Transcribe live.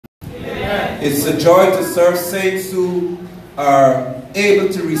It's a joy to serve saints who are able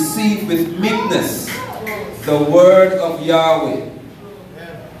to receive with meekness the word of Yahweh.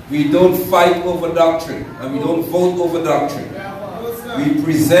 We don't fight over doctrine, and we don't vote over doctrine. We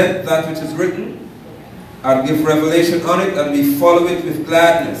present that which is written and give revelation on it, and we follow it with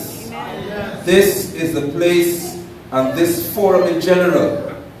gladness. This is the place, and this forum in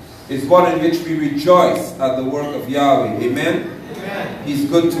general is one in which we rejoice at the work of Yahweh. Amen? He's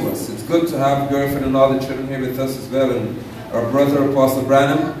good to us. It's good to have girlfriend and all the children here with us as well. And our brother Apostle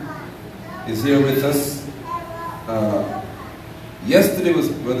Branham is here with us. Yesterday was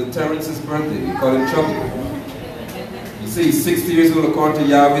Brother Terrence's birthday. We call him Chubby. You see, he's 60 years old according to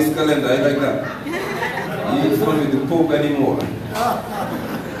Yahweh's calendar. I like that. He ain't fun with the Pope anymore.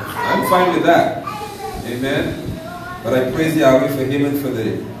 I'm fine with that. Amen. But I praise Yahweh for him and for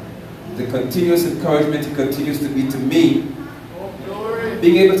the continuous encouragement he continues to be to me.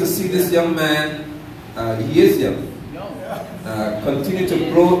 Being able to see this young man, he is young, continue to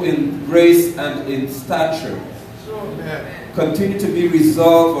grow in grace and in stature. Continue to be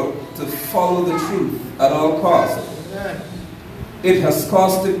resolved to follow the truth at all costs. It has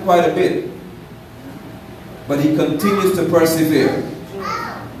cost him quite a bit, but he continues to persevere.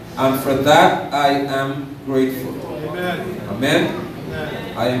 And for that, I am grateful. Amen?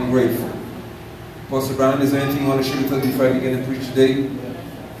 I am grateful. Pastor Brown, is there anything you want to share with us before I begin to preach today?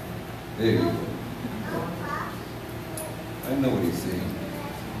 There you go. I know what he's saying.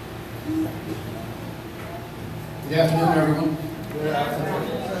 Good afternoon, everyone. Good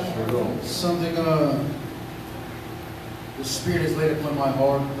afternoon. Something the Spirit has laid upon my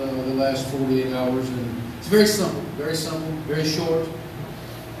heart the last 48 hours, and it's very simple, very short.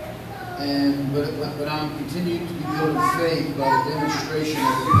 But I'm continuing to be built in faith by the demonstration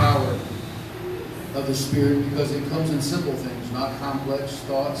of the power of the Spirit, because it comes in simple things, not complex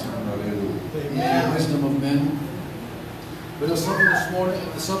thoughts and the wisdom of men. But it was something this morning,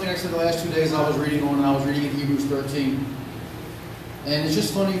 something I said the last 2 days I was reading on, and I was reading in Hebrews 13. And it's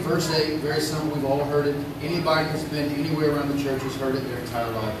just funny, verse 8, very simple, we've all heard it. Anybody that's been anywhere around the church has heard it their entire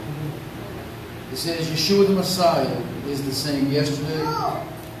life. It says, Yeshua the Messiah is the same yesterday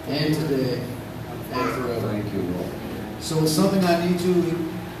and today and forever. Thank you, Lord. So it's something I need to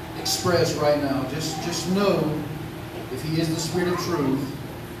express right now. Just know, if He is the Spirit of truth,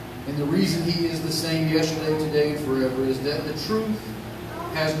 and the reason He is the same yesterday, today, and forever is that the truth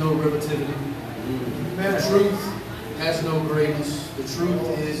has no relativity. The truth has no greatness. The truth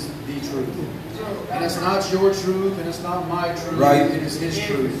is the truth. And it's not your truth, and it's not my truth. Right. It is His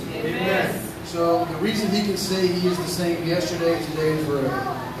truth. Amen. So the reason He can say He is the same yesterday, today, and forever,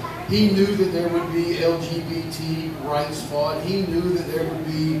 He knew that there would be LGBT rights fought. He knew that there would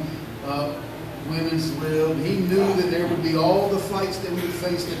be women's lib. He knew that there would be all the fights that we would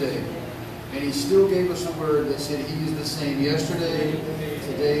face today. And He still gave us a word that said He is the same yesterday,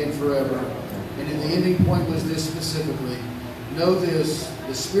 today, and forever. And the ending point was this specifically. Know this,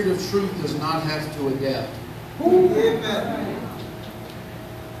 the Spirit of truth does not have to adapt.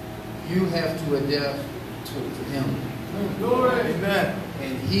 You have to adapt to Him. Amen.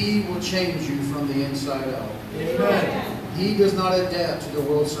 And He will change you from the inside out. Amen. He does not adapt to the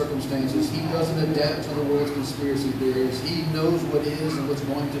world's circumstances. He doesn't adapt to the world's conspiracy theories. He knows what is and what's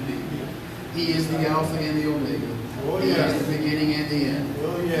going to be. He is the Alpha and the Omega. He is the beginning and the end.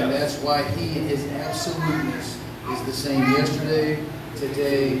 And that's why He in His absoluteness is the same yesterday,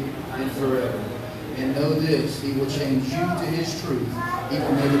 today, and forever. And know this, He will change you to His truth. He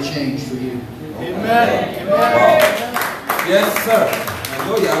will never change for you. Amen. Wow. Yes, sir. I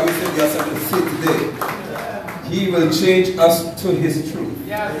know Yahweh said you have something to say today. He will change us to His truth.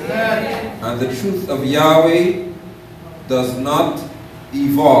 And the truth of Yahweh does not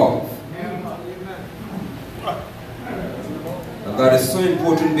evolve. And that is so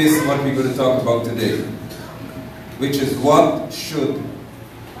important based on what we're going to talk about today, which is what should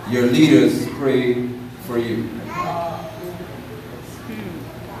your leaders pray for you.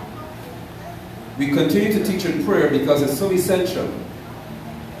 We continue to teach in prayer because it's so essential.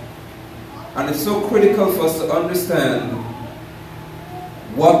 And it's so critical for us to understand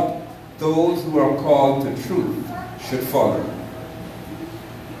what those who are called to truth should follow.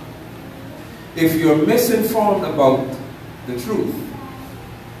 If you're misinformed about the truth,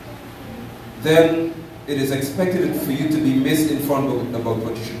 then it is expected for you to be misinformed about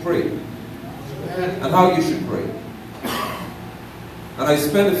what you should pray and how you should pray. And I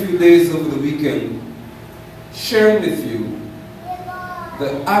spent a few days over the weekend sharing with you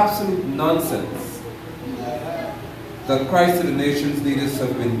the absolute nonsense that Christ to the Nations leaders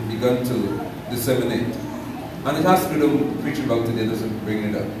have begun to disseminate. And it has to do with the preaching about today, doesn't bring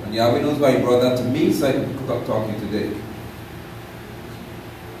it up. And Yahweh knows why he brought that to me, so I can talk to you today.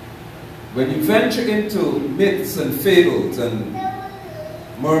 When you venture into myths and fables and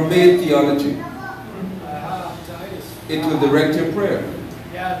mermaid theology, it will direct your prayer.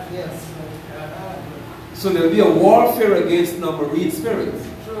 Yes. So there will be a warfare against marine spirits.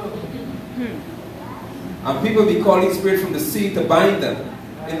 And people will be calling spirits from the sea to bind them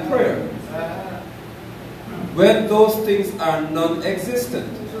in prayer. When those things are non-existent.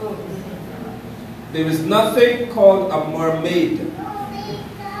 There is nothing called a mermaid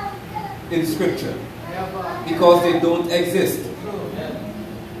in Scripture because they don't exist.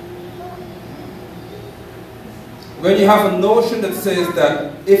 When you have a notion that says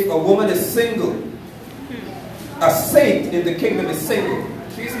that if a woman is single, a saint in the kingdom is single,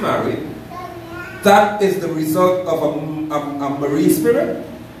 she's married, that is the result of a marine spirit.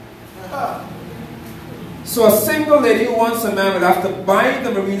 So a single lady who wants a man will have to bind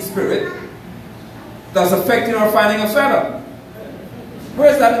the marine spirit that's affecting her finding a fella.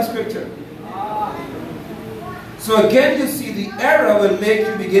 Where is that in Scripture? So again you see the error will make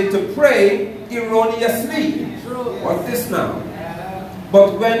you begin to pray erroneously. What's this now?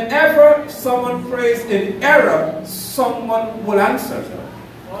 But whenever someone prays in error, someone will answer.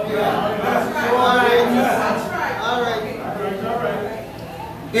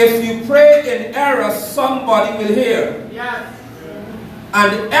 If you pray in error, somebody will hear.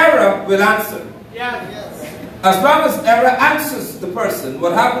 And error will answer. As long as error answers the person,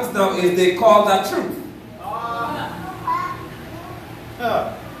 what happens now is they call that truth.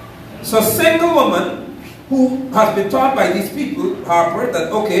 So a single woman who has been taught by these people, Harper,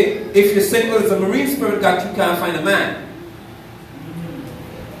 that okay, if you're single, it's a marine spirit that you can't find a man.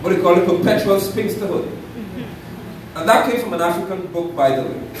 What do you call it? Perpetual spinsterhood. And that came from an African book, by the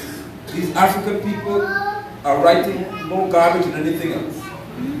way. These African people are writing more garbage than anything else.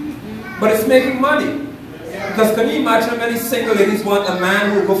 But it's making money. Because can you imagine how many single ladies want a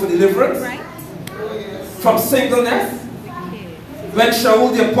man who will go for deliverance? From singleness? When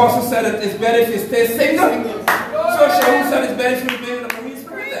Shaul the apostle said that it's better if you stay single, so Shaul said it's better if you remain in a marine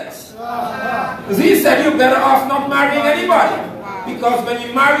spirit then. Because he said you're better off not marrying anybody. Because when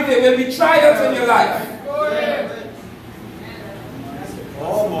you marry, there will be trials in your life.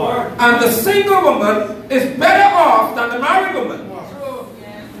 And the single woman is better off than the married woman.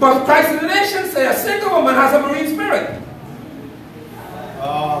 But Christ in the Nation says a single woman has a marine spirit.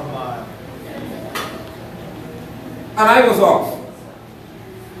 And I was off.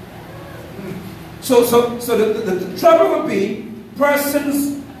 So the trouble will be,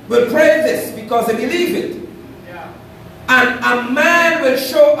 persons will pray this because they believe it. And a man will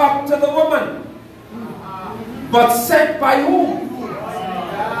show up to the woman. But sent by whom?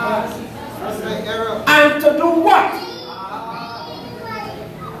 And to do what?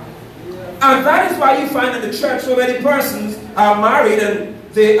 And that is why you find in the church so many persons are married and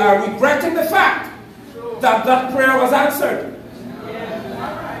they are regretting the fact that that prayer was answered.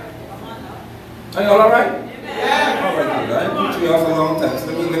 Are you all alright? Yeah. Alright, good. I haven't put you off a long time, so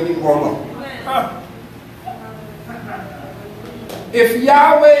let me warm up. If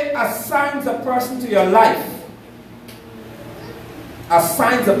Yahweh assigns a person to your life,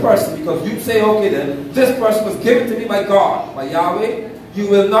 assigns a person, because you say, okay then, this person was given to me by God, by Yahweh, you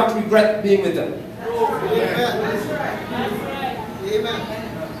will not regret being with them. Amen.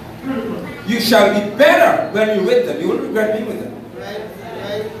 You shall be better when you're with them. You won't regret being with them.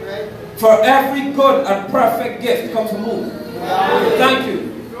 For every good and perfect gift comes from whom? Thank you.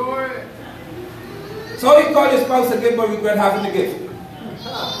 So you call your spouse a gift but regret having the gift.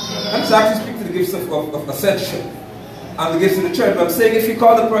 I'm just actually speaking to the gifts of ascension and the gifts of the church. But I'm saying if you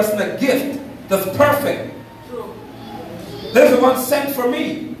call the person a gift that's perfect, there's the one sent for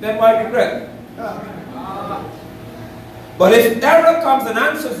me, then why regret? But if error comes and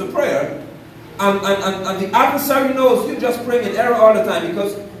answers the prayer, and the adversary knows you're just praying in error all the time,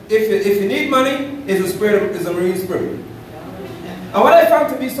 because if you need money, it's a marine spirit. And what I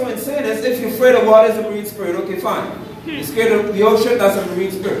found to be so insane is if you're afraid of water, it's a marine spirit. Okay, fine. You're scared of the ocean, that's a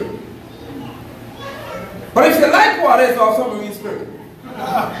marine spirit. But if you like water, it's also a marine spirit.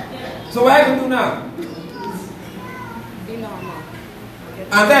 So what I can do now?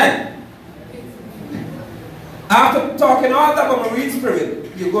 And then, after talking all that about marine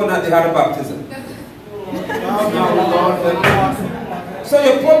spirit, you go and have the heart of baptism. So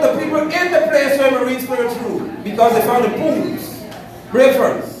you put the people in the place where marine spirits rule, because they found the pools,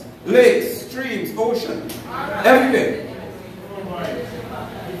 rivers, lakes, streams, ocean, everywhere.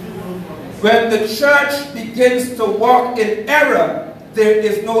 When the church begins to walk in error, there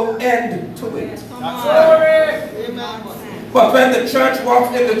is no end to it. That's right. Amen. But when the church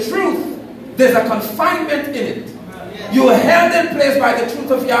walks in the truth, there's a confinement in it. You are held in place by the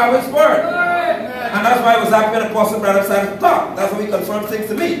truth of Yahweh's word. And that's why I was happy when Apostle Branham started to talk. That's why he confirmed things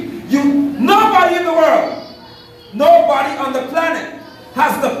to me. Nobody in the world, nobody on the planet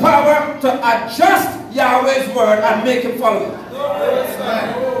has the power to adjust Yahweh's word and make him follow it.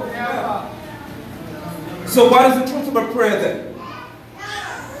 So what is the truth about prayer then?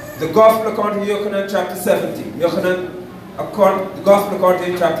 The Gospel according to Yochanan chapter 17. The Gospel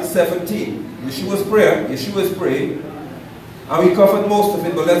according to chapter 17. Yeshua's prayer. Yeshua is praying. And we covered most of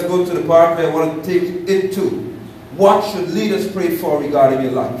it, but let's go to the part where I want to take you into what should leaders pray for regarding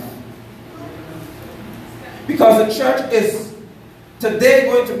your life. Because the church is today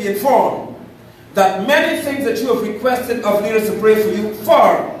going to be informed that many things that you have requested of leaders to pray for you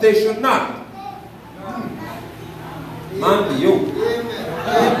for, they should not. Man, you.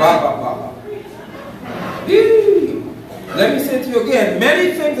 Let me say to you again,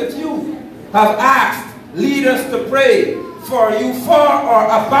 many things that you have asked leaders to pray for you for or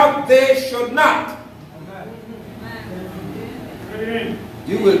about, they should not.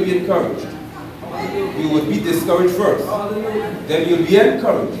 You will be encouraged. You will be discouraged first. Then you'll be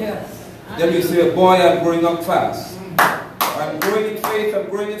encouraged. Then you say, boy, I'm growing up fast. I'm growing in faith, I'm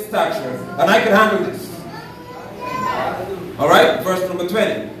growing in stature, and I can handle this. Alright, verse number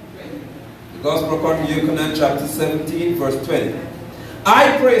 20. The Gospel according to Yochanan chapter 17, verse 20.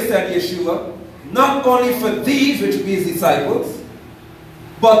 I pray, said Yeshua, not only for these, which be his disciples,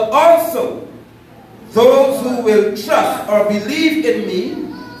 but also those who will trust or believe in me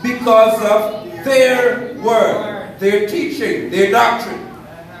because of their word, their teaching, their doctrine.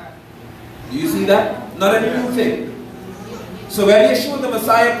 Do you see that? Not a new thing. So when Yeshua the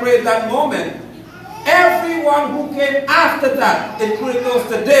Messiah prayed that moment, everyone who came after that, including those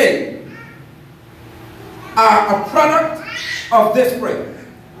today, are a product of this prayer.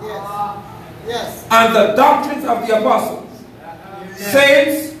 Yes. And the doctrines of the apostles.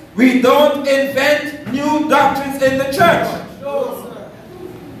 Saints, we don't invent new doctrines in the church.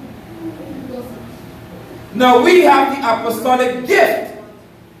 Now we have the apostolic gift.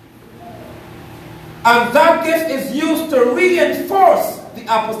 And that gift is used to reinforce the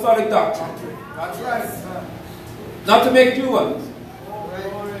apostolic doctrine. That's right. Not to make new ones.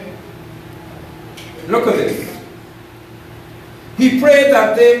 Look at this. He prayed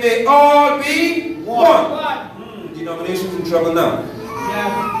that they may all be one. Denomination's in trouble now.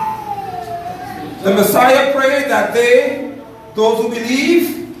 The Messiah prayed that those who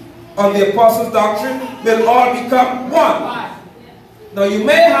believe on the apostles' doctrine, will all become one. Now you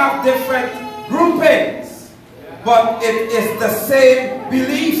may have different groupings, but it is the same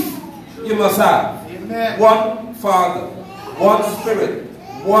belief you must have. Amen. One Father, one Spirit,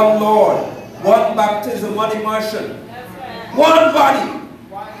 one Lord, one baptism, one immersion, one body.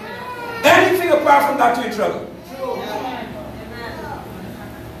 Anything apart from that, you're in trouble.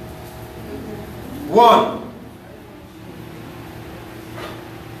 One.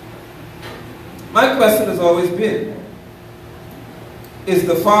 My question has always been, is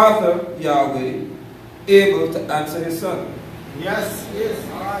the Father, Yahweh, able to answer his Son? Yes.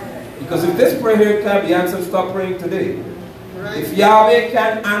 Yes. Because if this prayer here can be answered, stop praying today. Right. If Yahweh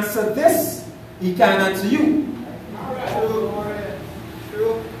can answer this, he can answer you.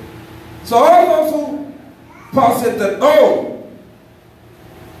 True. So all those who posit that, oh,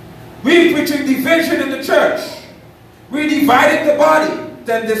 we're preaching division in the church, we divided the body,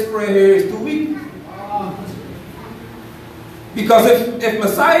 then this prayer here is too weak. Because if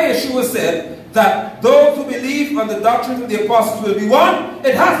Messiah Yeshua said that those who believe on the doctrines of the apostles will be one,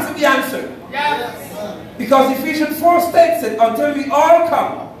 it has to be answered. Yes. Because Ephesians 4 states it, until we all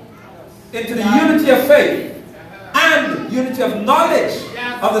come into the unity of faith and unity of knowledge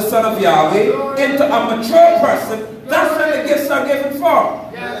of the Son of Yahweh, into a mature person, that's when the gifts are given for.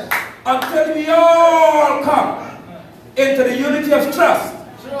 Yes. Until we all come into the unity of trust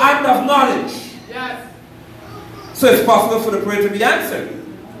and of knowledge. Yes. So it's possible for the prayer to be answered.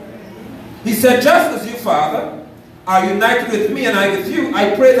 He said, just as you, Father, are united with me and I with you,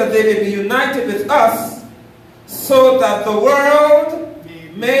 I pray that they may be united with us, so that the world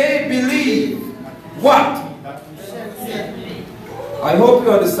may believe what? I hope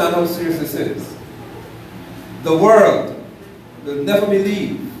you understand how serious this is. The world will never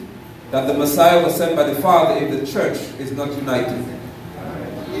believe that the Messiah was sent by the Father if the church is not united.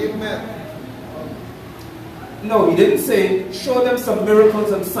 Amen. No, he didn't say, show them some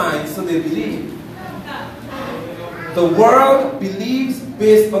miracles and signs so they believe. The world believes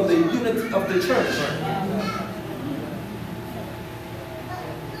based on the unity of the church.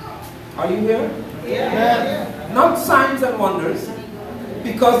 Are you here? Yeah. Not signs and wonders,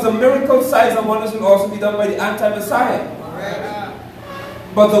 because the miracle signs and wonders will also be done by the anti-Messiah. Right.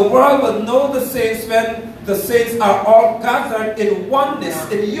 But the world will know the saints when the saints are all gathered in oneness,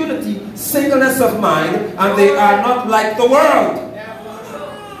 in unity, singleness of mind, and they are not like the world.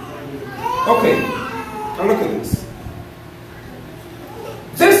 Okay, now look at this.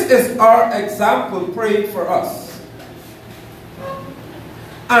 This is our example prayed for us.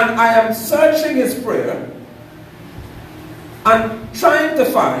 And I am searching his prayer and trying to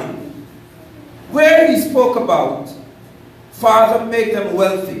find where he spoke about, Father, make them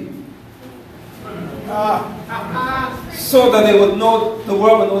wealthy, so that they would know, the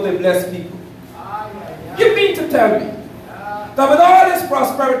world would know they're blessed people. You mean to tell me that with all this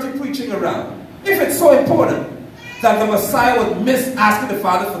prosperity preaching around, if it's so important, that the Messiah would miss asking the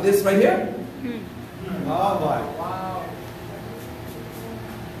Father for this right here? Oh, boy.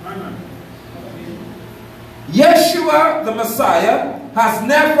 Yeshua, the Messiah, has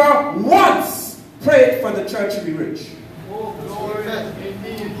never once prayed for the church to be rich.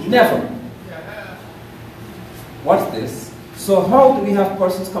 Never. What's this? So how do we have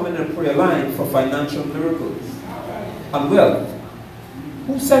persons come in and prayer line for financial miracles and wealth?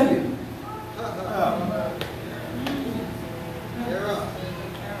 Who sent you?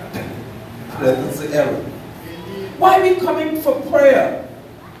 That's the error. Why are we coming for prayer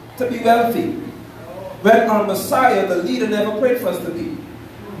to be wealthy when our Messiah, the leader, never prayed for us to be?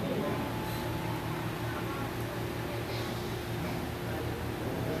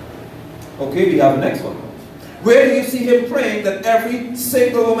 Okay, we have the next one. Where do you see him praying that every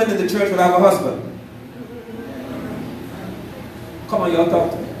single woman in the church will have a husband? Come on, y'all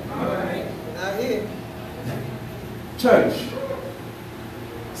talk to me. Not here. Church,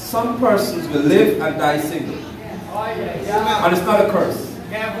 some persons will live and die single. And it's not a curse.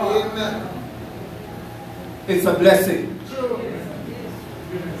 Amen. It's a blessing.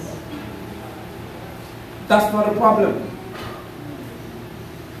 That's not a problem.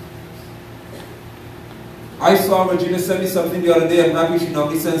 I saw Regina send me something the other day. I'm happy she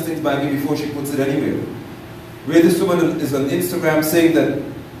normally sends things by me before she puts it anywhere. Where this woman is on Instagram saying that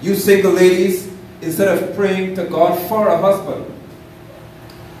you single ladies, instead of praying to God for a husband,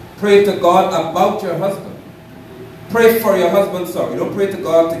 pray to God about your husband. Pray for your husband, sorry. Don't pray to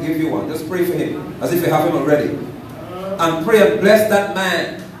God to give you one. Just pray for him, as if you have him already. And pray and bless that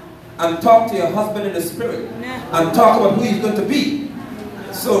man. And talk to your husband in the spirit. And talk about who he's going to be.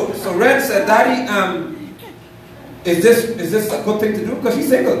 So Red said, Daddy, is this a good thing to do? Because she's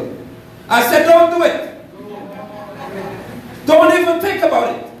single. I said, don't do it. Don't even think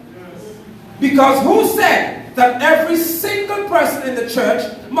about it. Because who said that every single person in the church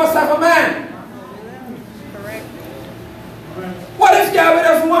must have a man? Correct. What if Yahweh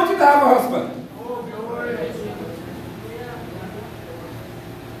doesn't want you to have a husband?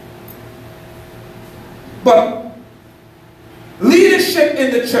 But leadership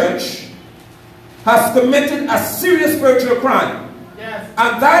in the church has committed a serious spiritual crime. Yes.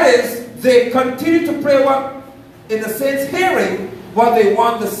 And that is, they continue to pray what in the saints' hearing what they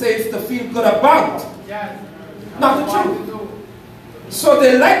want the saints to feel good about. Yes. Not the truth. So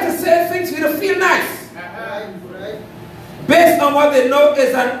they like to say things for you to feel nice, Right. based on what they know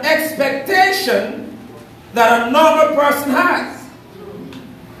is an expectation that a normal person has.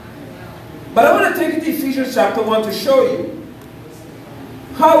 But I want to take you to Ephesians chapter 1 to show you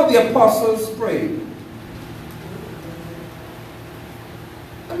how the apostles prayed.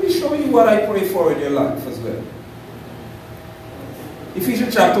 Let me show you what I pray for in your life as well.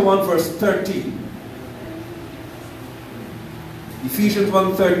 Ephesians chapter 1 verse 13. Ephesians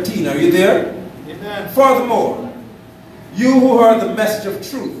 1:13. Are you there? Amen. Furthermore, you who heard the message of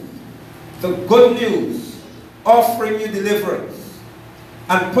truth, the good news, offering you deliverance,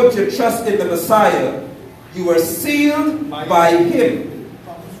 and put your trust in the Messiah, you were sealed by him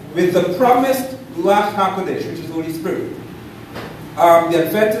with the promised Ruach HaKodesh, which is Holy Spirit. The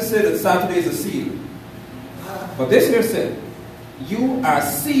Adventists say that Saturday is a seal. But this here said, you are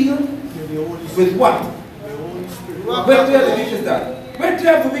sealed with what? Where do you have the weakest that? Where do you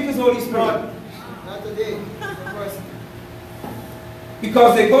have the weakest Holy Spirit? Not today.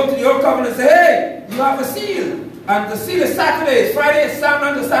 Because they go to your covenant and say, hey, you have a seal. And the seal is Saturday, Friday is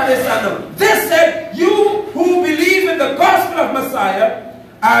Sunday, Saturday is Sunday. This said, you who believe in the gospel of Messiah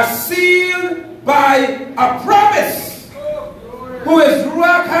are sealed by a promise, who is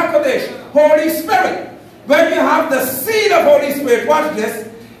Ruach HaKodesh, Holy Spirit. When you have the seal of Holy Spirit, watch this,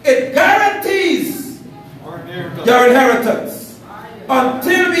 it guarantees your inheritance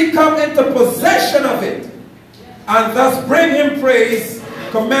until we come into possession of it, and thus bring him praise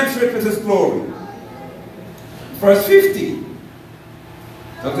commensurate with his glory. Verse 50.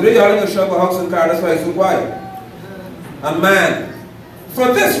 Now today y'all in the shop of house and car, that's why it's so quiet. And man,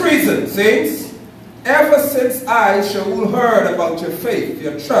 for this reason, saints, ever since I, Shaul, heard about your faith,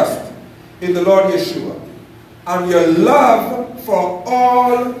 your trust in the Lord Yeshua, and your love for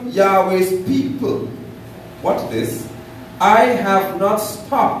all Yahweh's people, watch this, I have not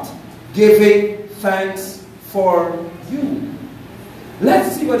stopped giving thanks for you.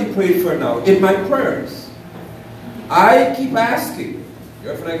 Let's see what he prayed for now. In my prayers, I keep asking. You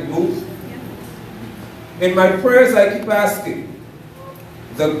ever like move? In my prayers, I keep asking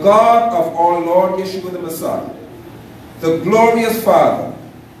the God of our Lord Yeshua the Messiah, the glorious Father,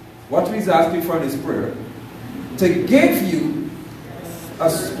 what he's asking for in his prayer, to give you a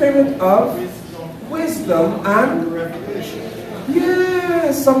spirit of wisdom and revelation.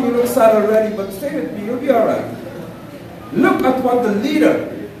 Yes, some of you look sad already, but stay with me, you'll be all right. Look at what the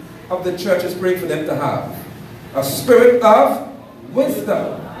leader of the church is praying for them to have. A spirit of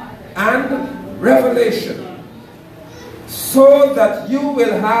wisdom and revelation, so that you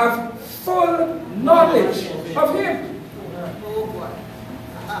will have full knowledge of him.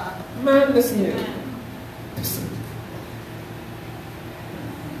 Man, listen here. Listen.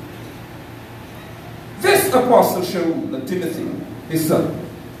 This apostle Shaul and Timothy, his son,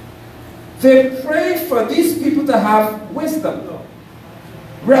 they pray for these people to have wisdom,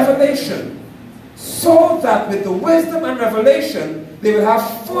 revelation, so that with the wisdom and revelation, they will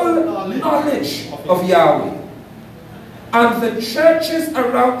have full knowledge of Yahweh. And the churches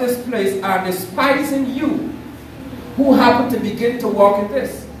around this place are despising you, who happen to begin to walk in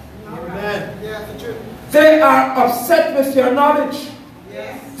this. Amen. Yeah, the truth. They are upset with your knowledge.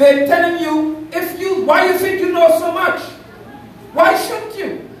 Yes. They're telling you, why you think you know so much? Why shouldn't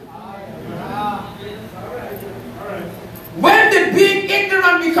you? When did being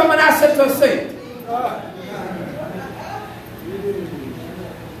ignorant become an asset to a saint?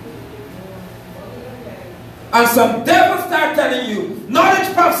 And some devils start telling you,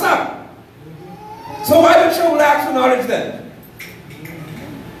 knowledge pops up. So why don't you ask for knowledge then?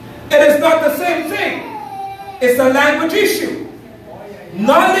 It is not the same thing. It's a language issue.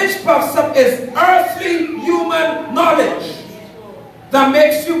 Knowledge puffs up is earthly human knowledge that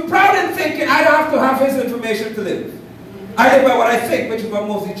makes you proud in thinking, I don't have to have his information to live. I live by what I think, which is what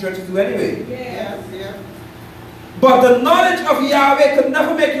most of the churches do anyway. Yes, yeah. But the knowledge of Yahweh could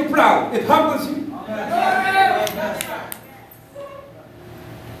never make you proud. It humbles you.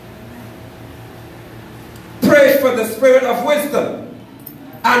 Pray for the spirit of wisdom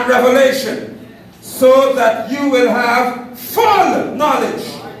and revelation, so that you will have full knowledge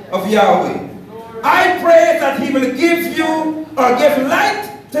of Yahweh. I pray that he will give you, or give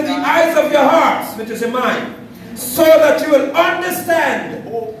light to the eyes of your hearts, which is your mind, so that you will understand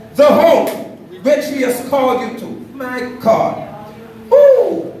the hope which he has called you to. My God.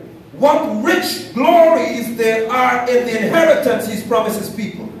 Ooh, what rich glories there are in the inheritance he's promised his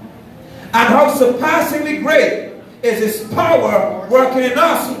people. And how surpassingly great is his power working in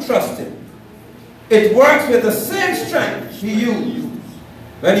us who trust him. It works with the same strength he used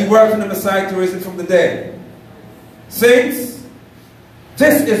when he worked in the Messiah to raise him from the dead. Saints,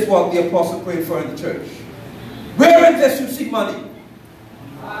 this is what the apostle prayed for in the church. Where in this you seek money?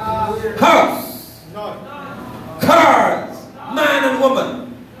 House, cars, man and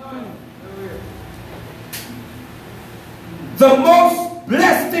woman. The most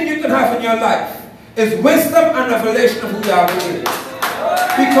blessed thing you can have in your life is wisdom and revelation of who Yahweh is.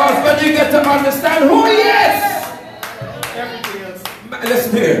 Because when you get to understand who he is, everything else.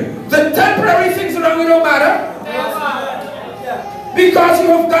 Listen here, the temporary things around you don't matter. Because you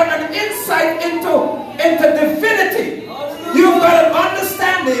have got an insight into divinity. You've got an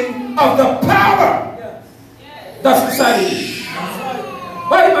understanding of the power that's inside of you.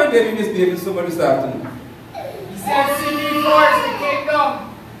 Why am I baby misbehaving so much this afternoon? He said, seek ye first the kingdom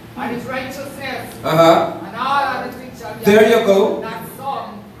and his righteousness, and all other things shall be there you go. Not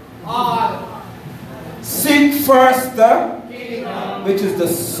some, all. Seek first the Kingdom, which is the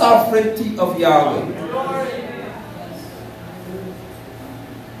sovereignty of Yahweh.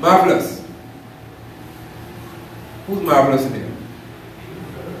 Marvelous. Who's marvelous in here?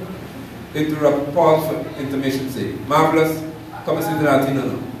 Interrupt, pause for intermission sake. Marvelous. Come and sit in Latino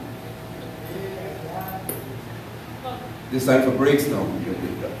now. This time for breaks now.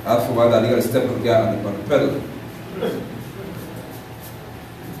 After a while, you got to step on the pedal.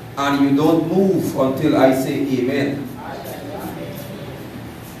 And you don't move until I say amen.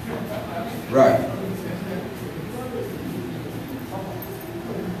 Right.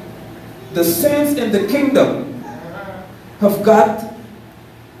 The saints in the kingdom have got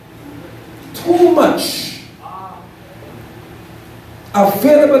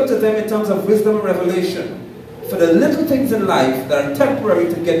available to them in terms of wisdom and revelation for the little things in life that are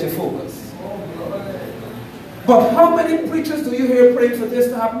temporary to get your focus. But how many preachers do you hear praying for this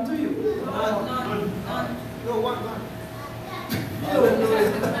to happen to you?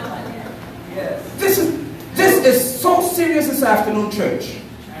 This is so serious this afternoon, church.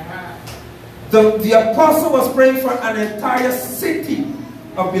 The apostle was praying for an entire city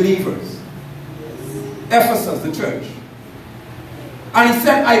of believers. Ephesus, the church. And he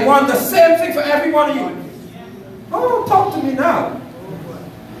said, I want the same thing for every one of you. Oh, talk to me now.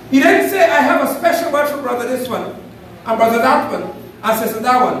 He didn't say, I have a special word for brother this one, and brother that one, and sister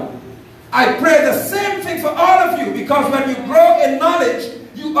that one. I pray the same thing for all of you, because when you grow in knowledge,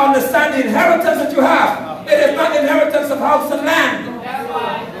 you understand the inheritance that you have. It is not inheritance of house and land.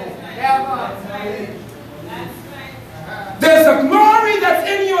 There's a glory that's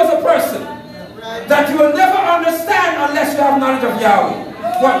in you as a person that you will never understand unless you have knowledge of Yahweh.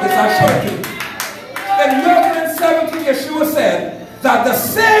 What this I showed you. In John 17, Yeshua said that the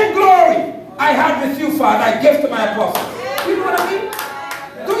same glory I had with you, Father, I give to my apostles. You know what I mean?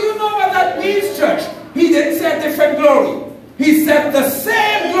 Do you know what that means, church? He didn't say a different glory. He said the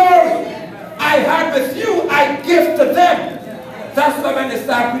same glory I had with you, I give to them. That's why when they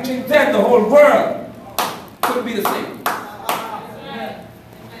start preaching, then the whole world could be the same.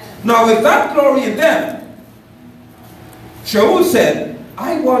 Now with that glory in them, Shaul said,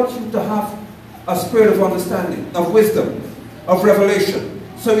 I want you to have a spirit of understanding, of wisdom, of revelation,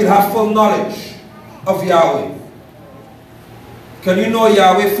 so you'll have full knowledge of Yahweh. Can you know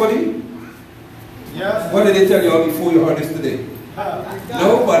Yahweh fully? Yes. What did they tell you all before you heard this today?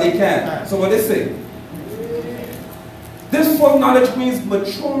 Nobody can. So what they say? This full knowledge means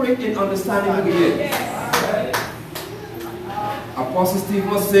maturing in understanding who he is. Apostle Steve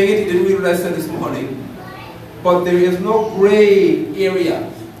was saying it, he didn't read what I said this morning. But there is no gray area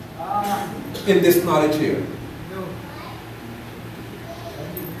in this knowledge here.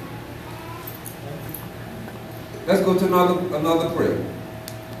 Let's go to another prayer.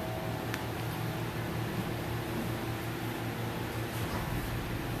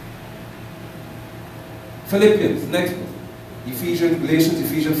 Philippians, next one. Ephesians, Galatians,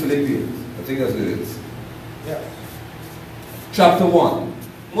 Ephesians, Philippians. I think that's what it is. Yeah. Chapter 1.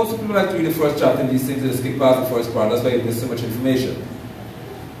 Most people like to read the first chapter in these things and skip past the first part. That's why there's so much information.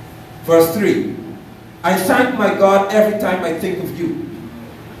 Verse 3. I thank my God every time I think of you.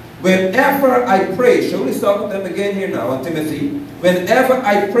 Whenever I pray, shall we start with them again here now on Timothy? Whenever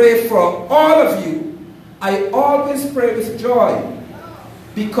I pray for all of you, I always pray with joy,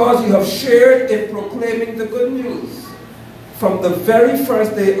 because you have shared in proclaiming the good news from the very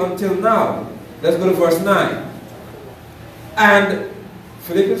first day until now. Let's go to verse 9. And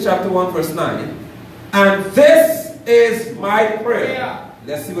Philippians chapter 1 verse 9. And this is my prayer.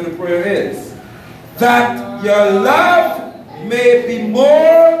 Let's see what the prayer is. That your love may be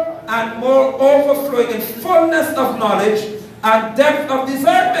more and more overflowing in fullness of knowledge and depth of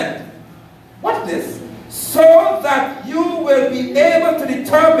discernment. What's this? So that you will be able to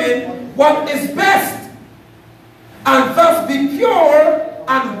determine what is best, and thus be pure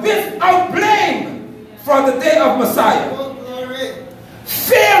and without blame for the day of Messiah,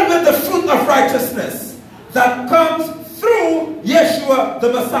 filled with the fruit of righteousness that comes through Yeshua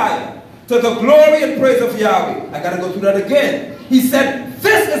the Messiah, to the glory and praise of Yahweh. I got to go through that again. He said,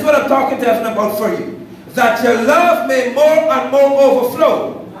 this is what I'm talking to heaven about for you, that your love may more and more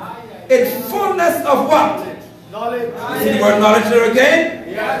overflow in fullness of what? Knowledge. See the word knowledge there again?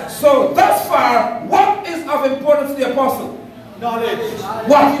 Yes. So thus far, what is of importance to the apostle? Knowledge.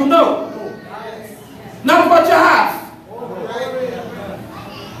 What you know. Not what you have.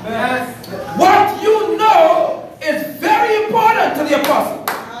 Yes. What you know is very important to the apostle.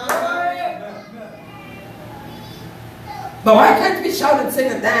 But why can't we shout and sing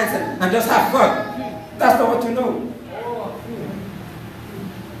and dance and just have fun? That's not what you know.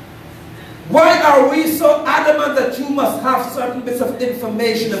 Why are we so adamant that you must have certain bits of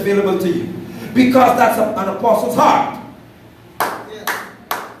information available to you? Because that's an apostle's heart.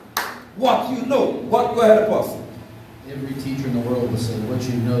 What you know. What? Go ahead, apostle. Every teacher in the world will say what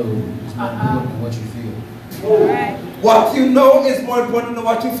you know is more important than what you feel. What you know is more important than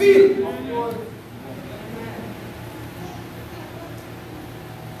what you feel.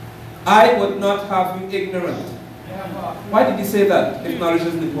 I would not have you ignorant. Why did he say that if knowledge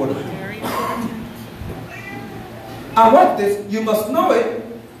isn't important? And what this? You must know it.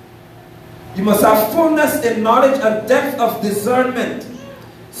 You must have fullness in knowledge and depth of discernment.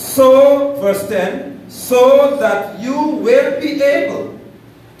 So, verse 10, so that you will be able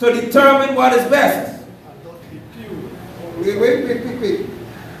to determine what is best. Wait.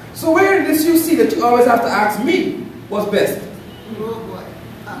 So where in this you see that you always have to ask me what's best? Oh boy.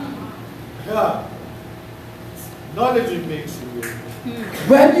 Yeah. Knowledge makes you.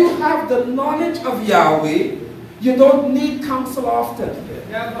 When you have the knowledge of Yahweh, you don't need counsel often.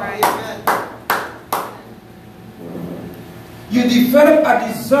 Yeah, right. You develop a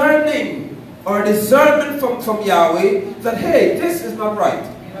discerning or a discernment from Yahweh that, hey, this is not right.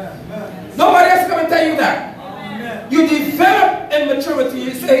 Nobody else can tell you that. You develop in maturity.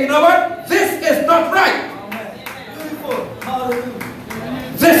 You say, you know what? This is not right.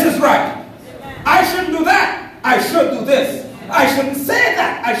 This is right. I shouldn't do that. I should do this. I shouldn't say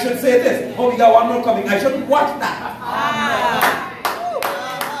that. I should say this. Oh, we got one more coming. I shouldn't watch that.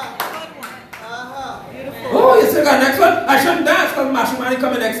 Oh, you still got next one? I shouldn't dance because Mashimani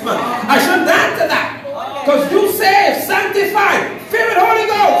coming next month. I shouldn't dance to that. Because you saved, sanctified, filled with Holy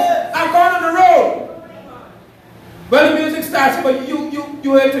Ghost. I'm going on the road. Well, the music starts, but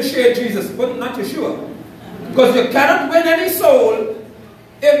you have to share Jesus, but not Yeshua. Because you cannot win any soul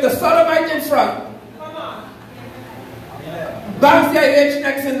if the Sodomite in front bangs their age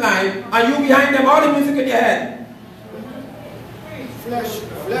next in line and you behind them, all the music in your head. Flesh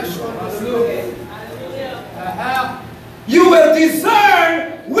on the slope. You will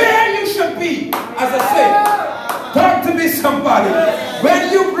discern where you should be. As I say, talk to me somebody.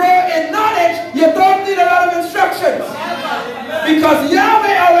 When you grow in knowledge, you don't need a lot of instructions. Because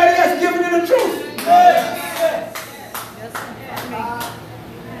Yahweh already has given you the truth.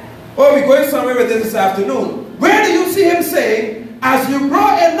 Oh, we're going somewhere with this afternoon. Where do you see him saying, as you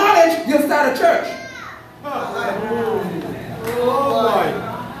grow in knowledge, you'll start a church?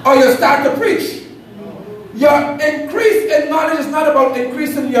 Or you'll start to preach? Your increase in knowledge is not about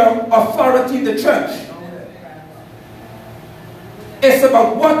increasing your authority in the church. It's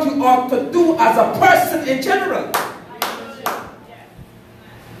about what you ought to do as a person in general.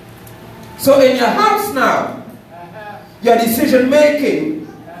 So in your house now, your decision making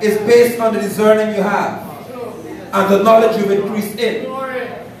is based on the discerning you have and the knowledge you've increased in.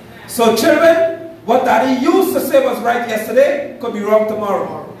 So children, what daddy used to say was right yesterday could be wrong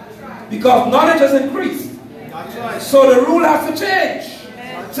tomorrow. Because knowledge has increased. So the rule has to change.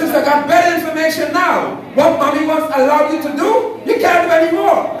 Since I got better information now, what mommy once allowed you to do, you can't do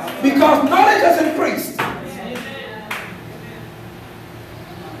anymore. Because knowledge has increased.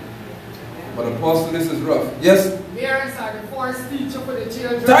 But Apostle, this is rough. Yes? Parents are the first teacher for the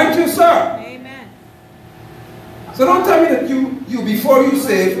children. Thank you, sir. Amen. So don't tell me that you before you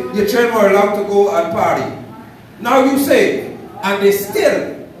save, your children were allowed to go and party. Now you save, and they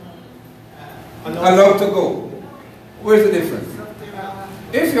still allowed to go. Where's the difference?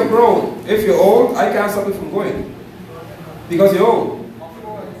 If you're grown, if you're old, I can't stop you from going. Because you're old.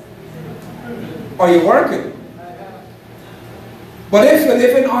 Or you're working. But if you're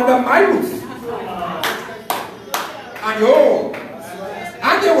living under my roof, and you're old,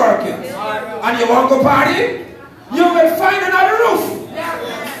 and you're working, and you want to go party, you will find another roof.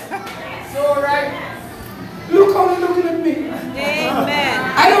 So right. Look how you're looking at me. Amen.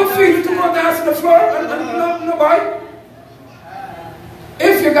 I don't feel you to go dance on the floor and nobody.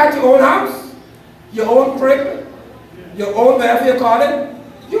 If you got your own house, your own crib, your own whatever you call it,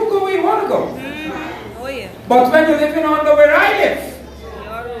 you go where you want to go. Oh yeah. But when you're living under where I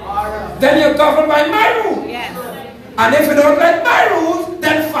live, then you're governed by my rules. Yes. And if you don't like my rules,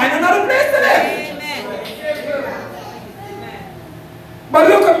 then find another place to live. Amen. But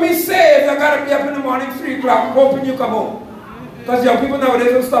look at me saved. I got to be up in the morning 3 o'clock, hoping you come home. Because young people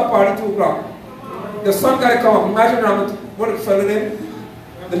nowadays don't stop partying 2 o'clock. The sun got to come up. Imagine Ramat, what a fellow name?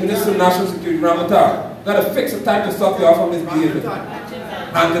 The Minister of National Security, Ramatar. Got to fix a time to stop you off from this behavior.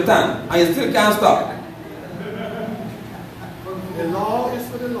 And the time. And you still can't stop. The law is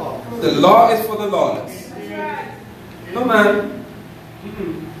for the law. The law is for the lawless. No man.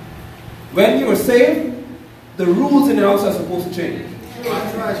 When you are saved, the rules in the house are supposed to change.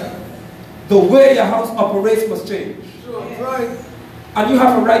 The way your house operates must change. And you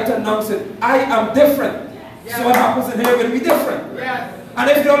have a right to announce it. I am different. So what happens in here will be different. And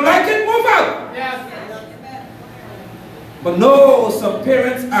if you don't like it, move out. But no, some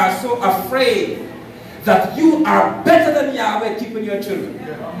parents are so afraid that you are better than Yahweh keeping your children.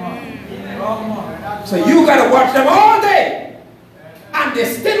 So you got to watch them all day. And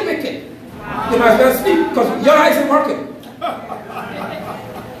they're still wicked. You might as well sleep because your eyes are working.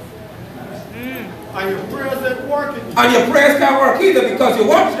 And your prayers ain't working. And your prayers can't work either because you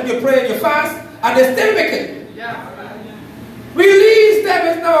watch and you pray and you fast and they're still wicked. Release them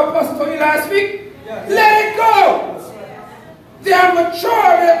as now Apostle told you last week. Let it go. They are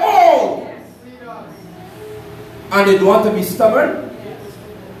mature, they're old. And they don't want to be stubborn.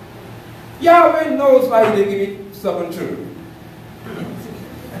 Yahweh knows why he didn't give me stubborn children.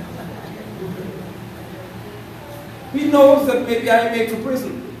 He knows that maybe I may to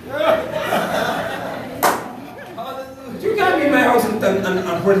prison. You can't be in my house and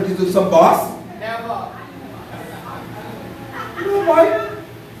pretend to do some boss. Never. You know why?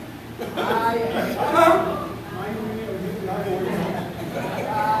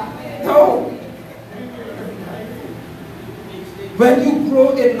 No. When you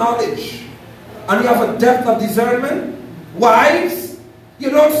grow in knowledge and you have a depth of discernment, wives, you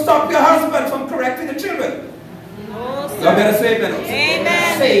don't stop your husband from correcting the children. You better say amen.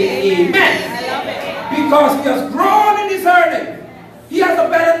 Amen. Say amen. I love it. Because he has grown in discerning. He has a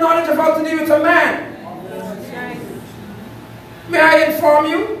better knowledge of how to deal with a man. May I inform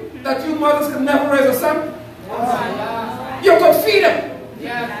you that you mothers can never raise a son? You could feed them.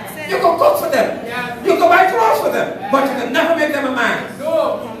 You could cook for them. You could buy clothes for them. But you can never make them a man.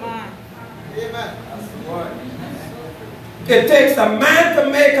 Amen. It takes a man to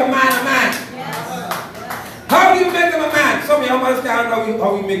make a man a man. How do you make them a man? Some of your mothers can't know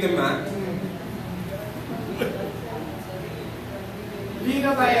how you make them a man. Lead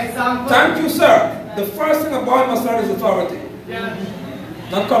by example. Thank you, sir. The first thing a boy must learn is authority.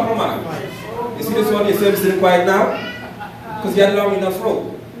 Not compromise. You see this one, you say he's sitting quiet now? Because he had long enough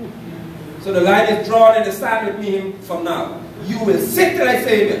rope. So the line is drawn in the sand with me from now. You will sit till I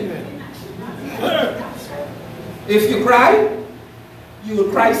say amen. If you cry, you will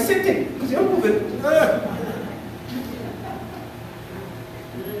cry sitting. Because you're moving.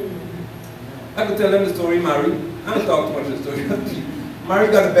 I could tell them the story, Mary. I don't talk too much of the story.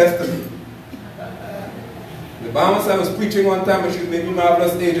 Mary got the best of me. The Bible said I was preaching one time and she was maybe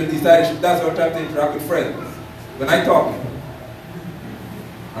marvelous age and decided that's her time to interact with friends. When I talk.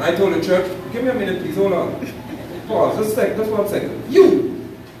 And I told the church, give me a minute please, hold on. Pause, just one second. You!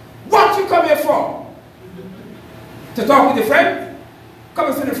 What you come here for? To talk with your friend? Come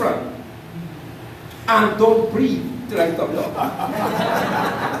and sit in front. And don't breathe till I stop talking.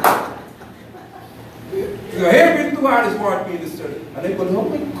 Your hair being too hard is what me in the study. And they go, oh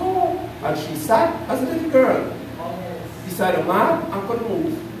my God. And she sat as a little girl beside a man and couldn't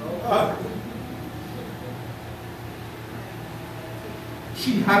move.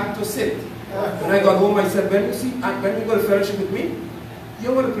 She had to sit. When I got home, I said, when you go to fellowship with me,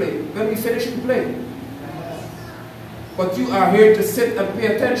 you're going to play. When we finish, you play. But you are here to sit and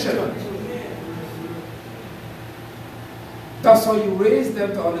pay attention. That's how you raise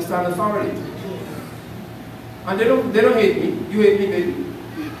them to understand authority. And they don't hate me. You hate me, baby.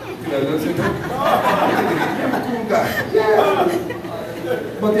 I'm a cool guy. Yeah.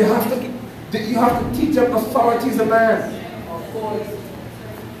 But you have to teach them authority as a man. Of course.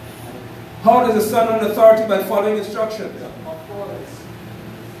 How does a son learn authority? By following instructions. Of course.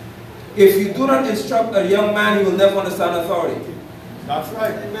 If you do not instruct a young man, he will never understand authority. That's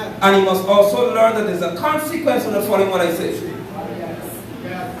right. And he must also learn that there's a consequence for not following what I say.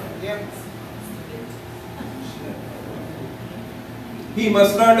 He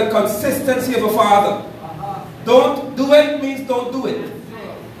must learn the consistency of a father. Don't do it means don't do it.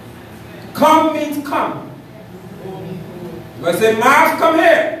 Come means come. If I say, Marv, come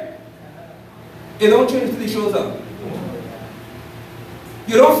here, it don't change until he shows up.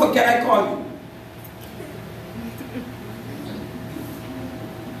 You don't forget I call you.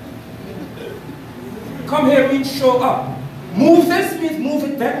 Come here means show up. Move this means move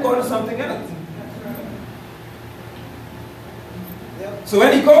it, then go to something else. So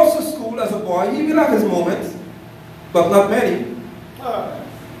when he goes to school as a boy, he will have his moments, but not many.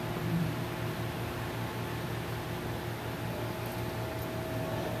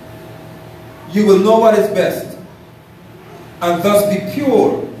 You will know what is best, and thus be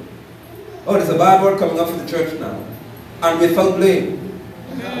pure. Oh, there's a bad word coming up in the church now. And without blame.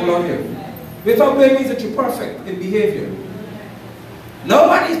 Hold on here. Without blame means that you're perfect in behavior.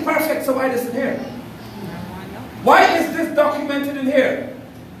 Nobody is perfect, so why is it here? Why is this documented in here?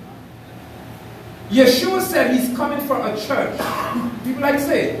 Yeshua said he's coming for a church. People like to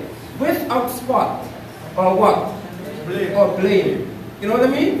say, without spot, or what? Blame. Or blame. You know what I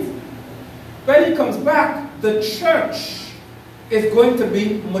mean? When he comes back, the church is going to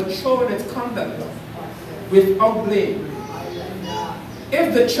be mature in its conduct, without blame.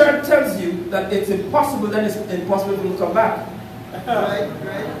 If the church tells you that it's impossible, then it's impossible for you to come back. Right.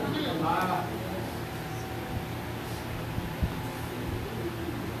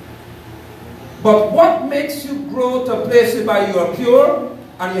 But what makes you grow to a place whereby you are pure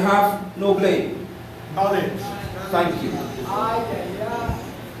and you have no blame? Knowledge. Thank you.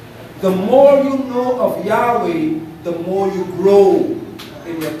 The more you know of Yahweh, the more you grow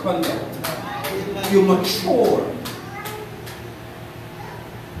in your conduct. You mature.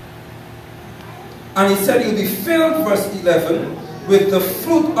 And he said you'll be filled, verse 11, with the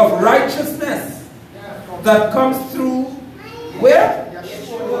fruit of righteousness that comes through where?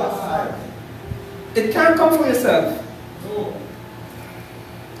 It can't come from yourself.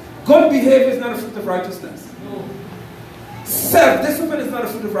 Good behavior is not a fruit of righteousness. Self-discipline is not a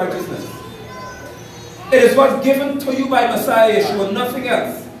fruit of righteousness. It is what's given to you by Messiah Yeshua, nothing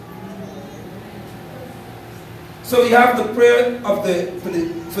else. So we have the prayer of for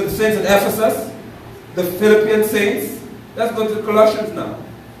the saints at Ephesus, the Philippian saints. Let's go to Colossians now.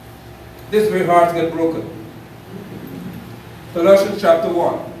 This is very hard to get broken. Colossians chapter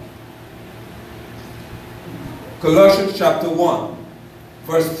 1. Colossians chapter 1,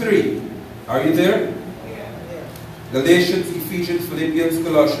 verse 3. Are you there? Galatians, Ephesians, Philippians,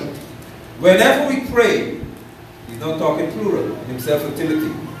 Colossians. Whenever we pray, he's not talking plural, himself and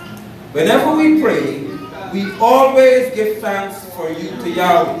Timothy. Whenever we pray, we always give thanks for you to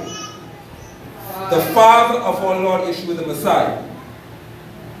Yahweh, the Father of our Lord Yeshua the Messiah.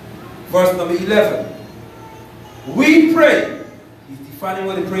 Verse number 11. We pray, he's defining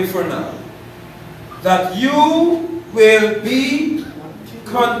what he pray for now, that you will be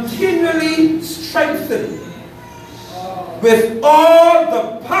continually strengthened with all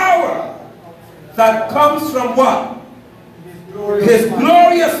the power that comes from what? His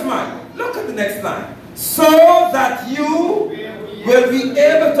glorious might. Look at the next line. So that you will be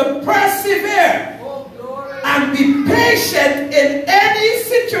able to persevere and be patient in any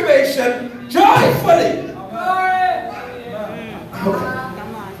situation joyfully.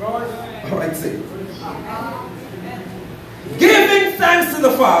 All right, see. Giving thanks to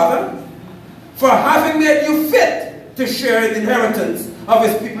the Father for having made you fit to share in the inheritance of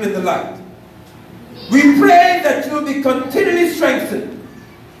his people in the light. We pray that you will be continually strengthened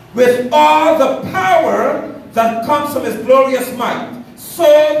with all the power that comes from his glorious might, so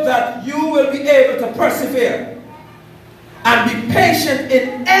that you will be able to persevere and be patient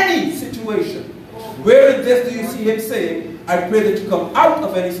in any situation. Where in this do you see him saying, I pray that you come out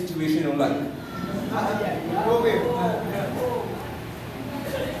of any situation in your life?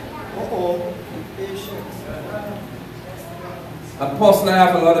 Apostle, I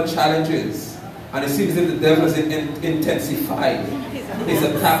have a lot of challenges, and it seems that the devil has intensified his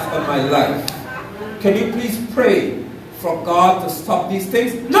attacks on my life. Can you please pray for God to stop these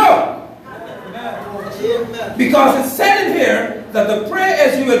things? No! Because it's said in here that the prayer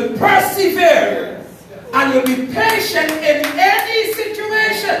is you will persevere and you'll be patient in any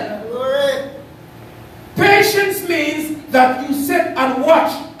situation. Patience means that you sit and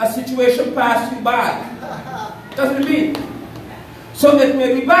watch a situation pass you by. That's what it means. So it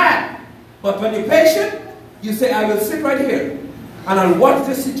may be bad, but when you're patient, you say, I will sit right here and I'll watch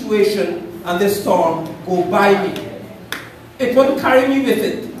this situation and this storm go by me. It won't carry me with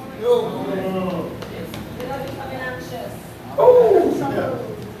it. Oh,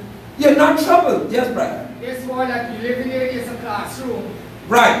 you're not troubled. Yes, Brian. This world that you live in here is a classroom.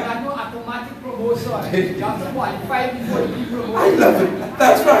 Right. There's no automatic promotion. You have to qualify before you be promoted. I love it.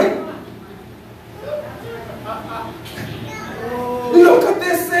 That's right. Look at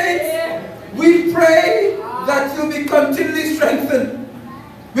this, saints. We pray that you'll be continually strengthened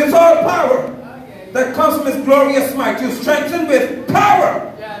with all power that comes from his glorious might. You're strengthened with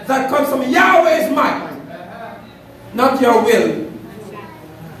power that comes from Yahweh's might, not your will.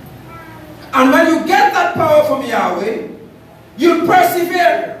 And when you get that power from Yahweh, you'll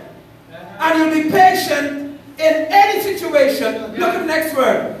persevere and you'll be patient in any situation. Look at the next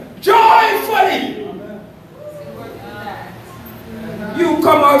word. Joyfully. You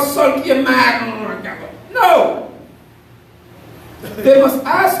come out sulky and mad. No. They must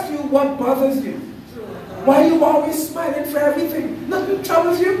ask you what bothers you. Why are you always smiling for everything? Nothing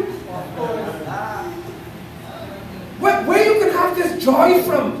troubles you? Where you can have this joy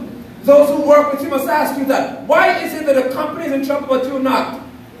from? Those who work with you must ask you that. Why is it that the company is in trouble but you're not?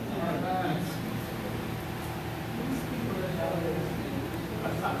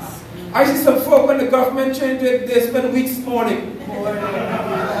 I see some folk when the government changed it, they spend weeks mourning.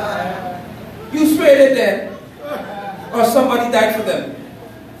 You swear they're dead. Or somebody died for them.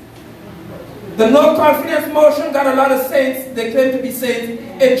 The no confidence motion got a lot of saints, they claim to be saints,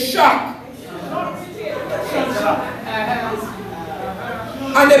 in shock.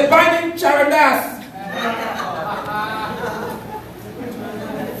 And they're binding Charadas.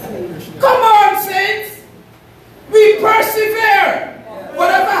 Come on, saints. We persevere.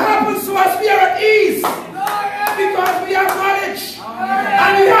 Whatever happens to us, we are at ease. Because we have knowledge.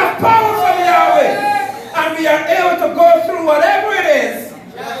 And we have power.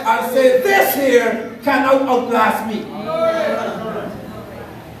 and say, this here cannot outlast me.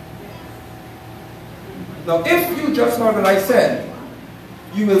 Now, if you just heard what I said,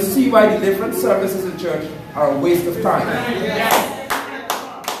 you will see why deliverance services in church are a waste of time.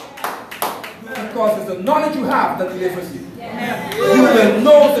 Because it's the knowledge you have that delivers you. You will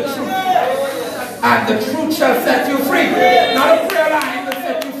know the truth. And the truth shall set you free. Not a prayer line will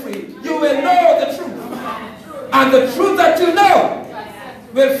set you free. You will know the truth. And the truth that you know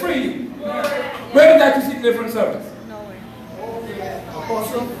will free you. Where did that you see deliverance service?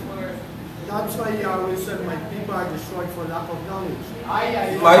 Apostle, that's why Yahweh said, my people are destroyed for lack of knowledge.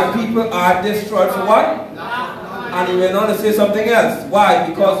 My people are destroyed for what? And he went on to say something else. Why?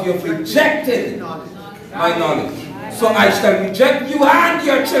 Because you have rejected my knowledge. So I shall reject you and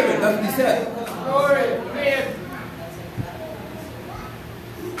your children. That's what he said.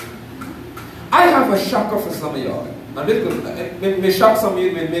 I have a shocker for some of y'all. And this may shock some of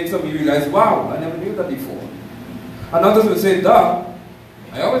you, may make some of you realize, wow, I never knew that before. And others will say, duh,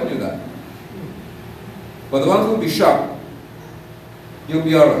 I always knew that. But the ones who will be shocked, you'll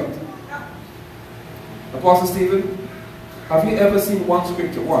be alright. Apostle Stephen, have you ever seen one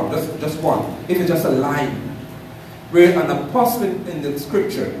scripture, just one, if it's just a line, where an apostle in the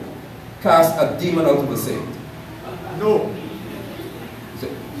scripture cast a demon out of a saint? No. So,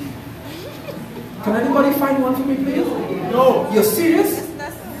 can anybody find one for me, please? No. You're serious? It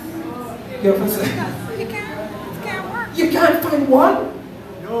can't work. You can't find one?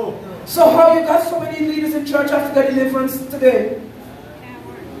 No. So how you got so many leaders in church after the deliverance today? Can't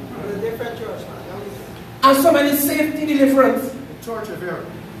work. It's a different church. And so many safety deliverance? The church of error.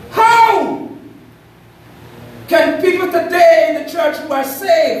 How can people today in the church who are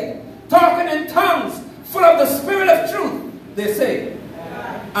saved, talking in tongues, full of the spirit of truth, they say,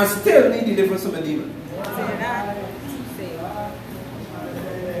 and still need deliverance from a demon?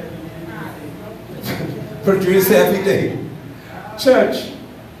 Produce every day. Church,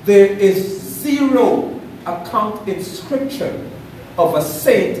 there is zero account in scripture of a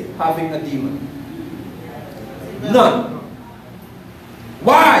saint having a demon. None.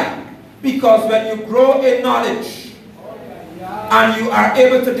 Why? Because when you grow in knowledge and you are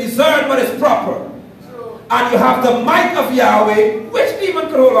able to discern what is proper and you have the might of Yahweh, which demon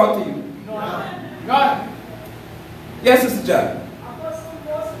can hold on to you? God. Yes, Sister John.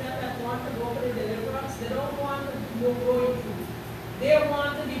 They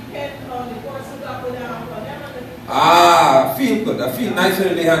want to depend on the person that put down for them. Ah, feel good. I feel nice when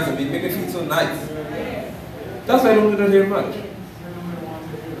they lay hands on me. It make me feel so nice. That's why I don't do that here much.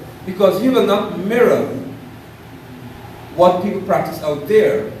 Because you will not mirror what people practice out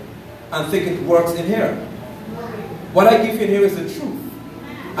there and think it works in here. What I give you in here is the truth.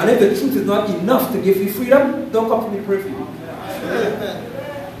 And if the truth is not enough to give you freedom, don't come to me pray for you.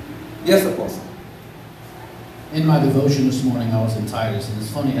 Yes, Apostle. In my devotion this morning, I was in Titus, and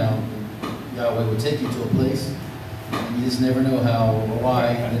it's funny how Yahweh would take you to a place, and you just never know how or why,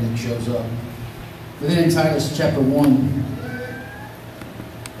 and then it shows up. But then in Titus chapter 1,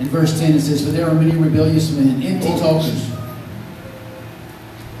 in verse 10, it says, "For there are many rebellious men, empty talkers,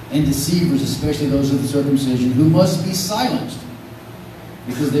 and deceivers, especially those of the circumcision, who must be silenced,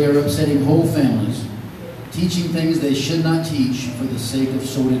 because they are upsetting whole families, teaching things they should not teach for the sake of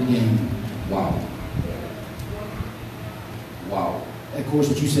sordid gain." Wow. Wow. Of course,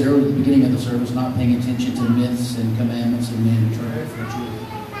 what you said earlier at the beginning of the service, not paying attention to myths and commandments of men who turn for truth.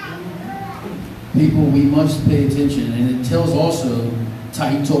 People, we must pay attention. And it tells also,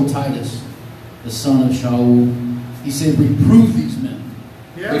 he told Titus, the son of Shaul, he said, reprove these men.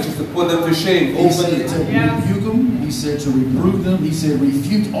 Yeah. Which is to put them to shame. He said to rebuke them. He said to reprove them. He said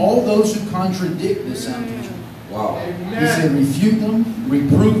refute all those who contradict this sound teaching. Wow. He said refute them,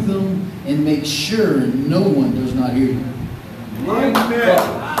 reprove them, and make sure no one does not hear you. My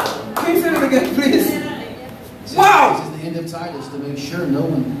God. Can you say it again, please? Wow! This is the end of Titus, to make sure no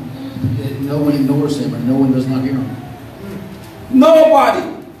one ignores him or no one does not hear him.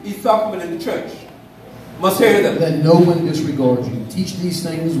 Nobody is talking in the church must hear them. That no one disregards you. Teach these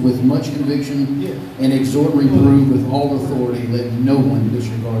things with much conviction and exhort and reprove with all authority. Let no one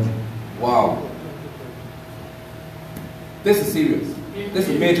disregard you. Wow. This is serious. This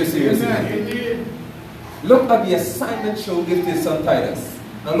is major serious. Look at the assignment Shaul gives to his son Titus.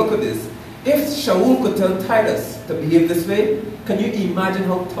 Now look at this. If Shaul could tell Titus to behave this way, can you imagine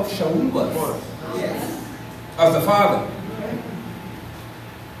how tough Shaul was? Yes. As a father.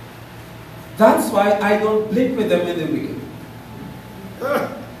 That's why I don't blink with them in the wicked.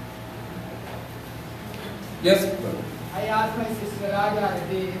 Yes, brother. I asked my sister the other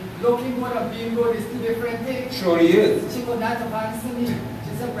day, looking good and being good is two different things. Sure he is. She could not have answered me.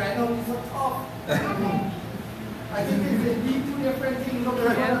 She said, Brother,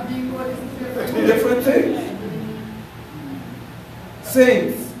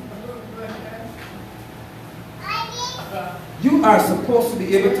 Saints, you are supposed to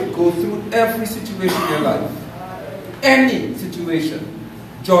be able to go through every situation in your life. Any situation,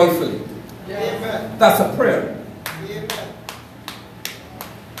 joyfully. That's a prayer.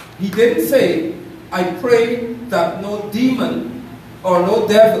 He didn't say, I pray that no demon or no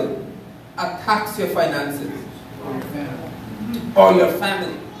devil attacks your finances or your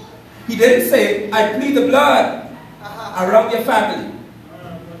family. He didn't say, I plead the blood around your family.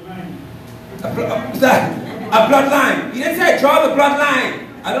 A bloodline. He didn't say, I draw the bloodline.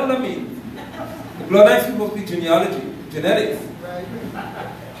 I don't know what I mean. The bloodline is supposed to be genealogy, genetics.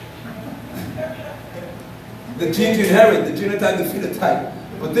 The genes you inherit, the genotype, the phenotype.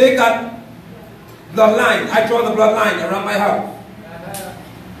 But they got bloodline. I draw the bloodline around my house.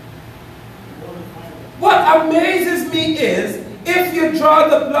 What amazes me is, if you draw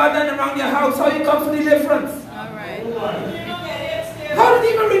the bloodline around your house, how you come for deliverance? All right. How did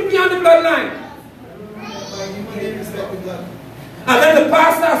he even reach beyond the bloodline? And then the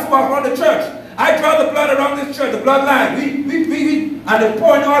pastor has to walk around the church. I draw the blood around this church, the bloodline. And they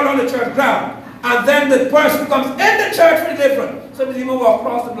pour it all on the church ground. And then the person comes in the church for deliverance. Some people walk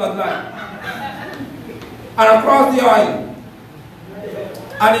across the bloodline. And across the aisle.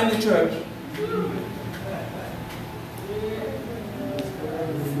 And in the church.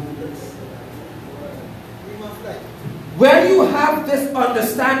 When you have this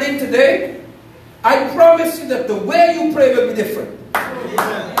understanding today, I promise you that the way you pray will be different.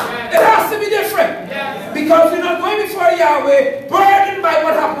 It has to be different. Because you're not going before Yahweh burdened by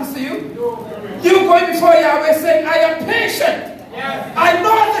what happens to you. You're going before Yahweh saying, I am patient. I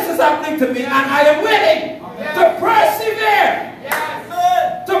know this is happening to me and I am willing to persevere.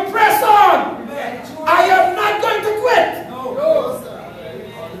 To press on. I am not going to quit.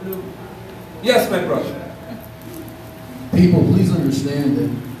 Yes, my brother. People, please understand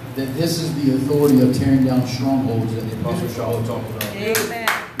that this is the authority of tearing down strongholds that the Apostle Charlotte talked about. Amen.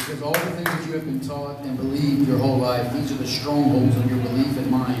 Because all the things that you have been taught and believed your whole life, these are the strongholds of your belief and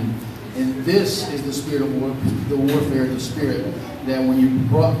mind. And this is the spirit of the warfare of the spirit, that when you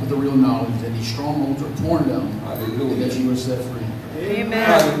brought with the real knowledge that these strongholds are torn down, and that you are set free. Amen.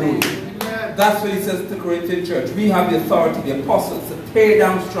 Hallelujah. That's what he says to the Corinthian church. We have the authority, the apostles, to tear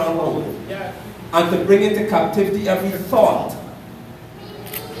down strongholds and to bring into captivity every thought.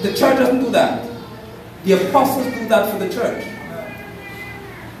 The church doesn't do that. The apostles do that for the church.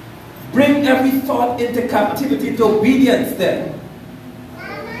 Bring every thought into captivity to obedience then.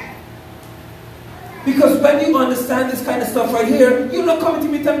 Because when you understand this kind of stuff right here, you're not coming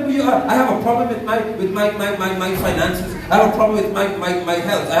to me telling me I have a problem with my finances. I have a problem with my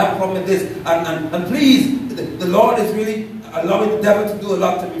health. I have a problem with this. And please, the Lord is really allowing the devil to do a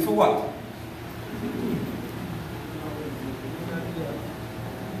lot to me. For what?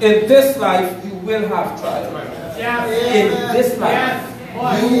 In this life, you will have trials. In this life,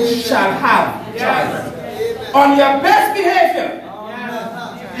 you shall have trials. On your best behavior,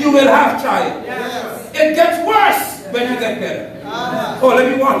 you will have trials. It gets worse when you get better. Oh,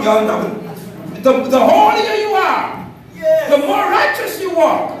 let me warn y'all now. The holier you are, the more righteous you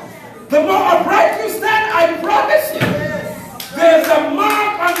walk, the more upright you stand, I promise you, there's a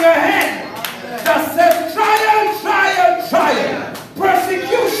mark on your head that says trial, trial, trial.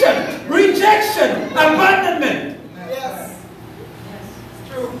 Persecution, rejection, abandonment. Yes.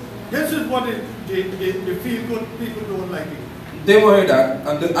 It's true. This is what the feel good people don't like it. They won't hear that.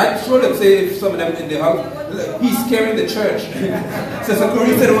 And I'm sure they'd say if some of them in the house, he's scaring the church. Sister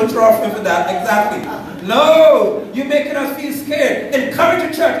Corey said, don't throw off him for that. Exactly. No, you're making us feel scared. Encourage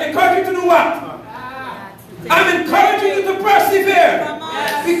the church. Encourage you to do what? I'm encouraging you to persevere.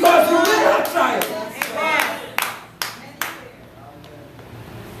 Because you will have trials.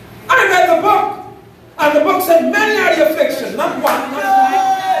 I read the book, and the book said many are the afflictions, not one, not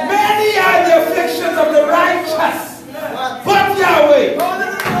two. Many are the afflictions of the righteous, but Yahweh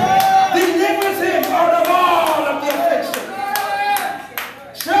delivers him out of all of the afflictions.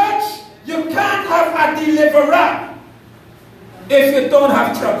 Church, you can't have a deliverer if you don't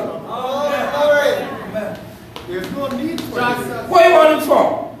have trouble. There's no need for it. What do you want him for?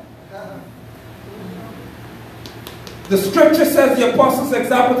 The scripture says, the apostles'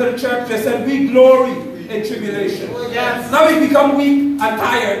 example to the church, they said, we glory in tribulation. Now we become weak and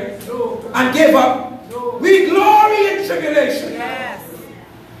tired and give up. We glory in tribulation.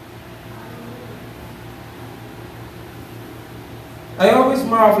 I always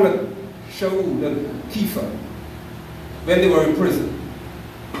marvel at Shaul and Kepha when they were in prison.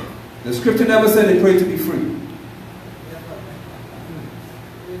 The scripture never said they prayed to be free.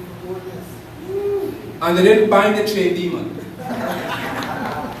 And they didn't bind the chain demon.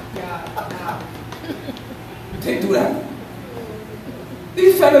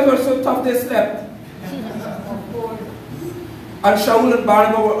 These fellows were so tough they slept. And Shaul and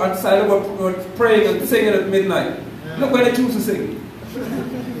Barnabas and Silas were praying and singing at midnight. Look where they choose to sing.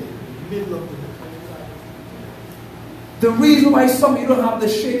 The reason why some of you don't have the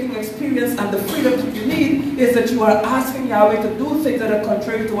shaking experience and the freedom that you need is that you are asking Yahweh to do things that are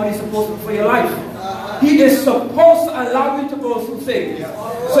contrary to what He's supposed to do for your life. He is supposed to allow you to go through things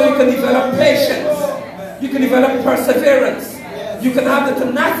so you can develop patience. You can develop perseverance. You can have the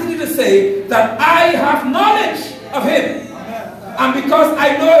tenacity to say that I have knowledge of Him. And because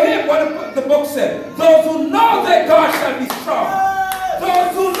I know Him, what the book said, those who know their God shall be strong.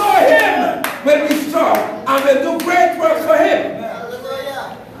 Those who know Him will be strong and will do great work for Him.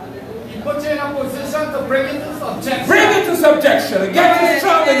 He put you in a position to bring it to subjection. Bring it to subjection and get you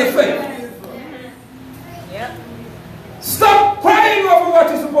strong in the faith. Stop crying over what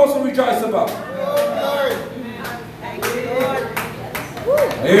you're supposed to rejoice about.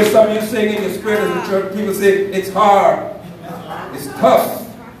 I hear some of you saying in your spirit in the church, people say, it's hard. It's tough.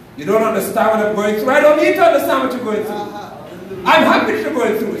 You don't understand what I'm going through. I don't need to understand what you're going through. I'm happy that you're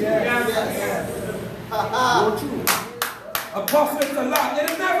going through it. Apostle is a lot. It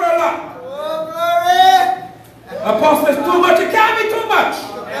is never a lot. Apostle is too much. It can't be too much.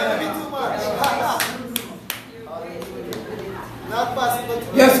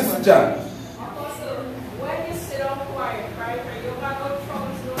 Yes, Mr. John. When you sit down quiet, right, and you got no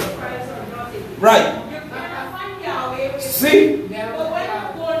troubles, no trials or nothing. Right. You can't find Yahweh. See? But when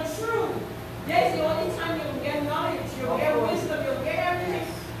you're going through, that's the only time you get knowledge, you get wisdom, you get everything.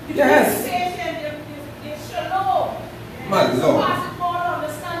 You Yes. get patient, you shalom. My It's Lord. possible to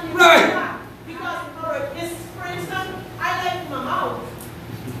understand you. Right. Because, this, for instance, I like my mouth.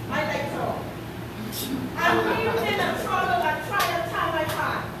 I like talk. And even in a trouble, I try a time I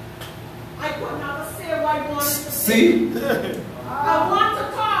had. I could never say what I wanted to say. See? I want to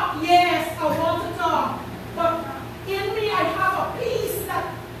talk, yes, I want to talk. But in me, I have a peace that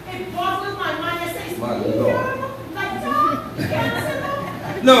it boggles my mind. I say, My you Lord. like talk? You can't say no?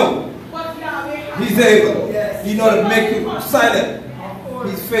 No. But Yahweh has He's able. He knows to make you silent.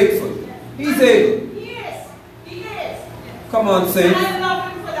 He's faithful. He's able. Yes, he is. Come on, And saints. I love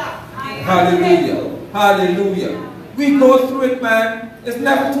him for that. Hallelujah. Hallelujah. We go through it, man. It's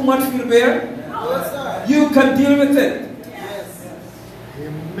never too much for you to bear. You can deal with it.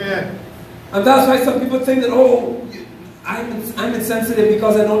 Amen. And that's why some people think that, oh, I'm insensitive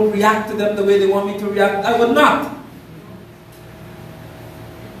because I don't react to them the way they want me to react. I would not.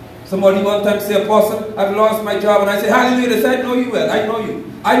 Somebody one time say, Apostle, I've lost my job. And I say, hallelujah. They say, I know you will. I know you.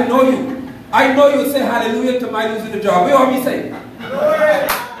 I know you. I know you say hallelujah to my losing the job. What want me say?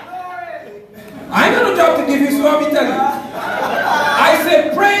 I ain't got no job to give you, so what me tell you? I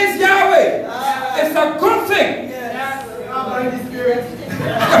say, praise Yahweh. It's a good thing.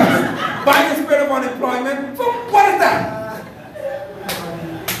 By the spirit of unemployment. So what is that?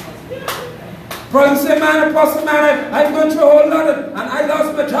 Brother say, man, Apostle, man, I've gone through a whole lot and I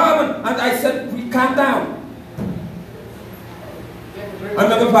lost my job. And I said, we calm down. I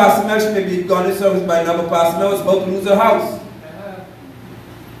remember Pastor Mel, she may be gone in service by another Pastor Mel, was about to lose her house.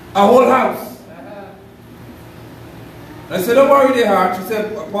 A whole house. And I said, don't worry, dear heart. She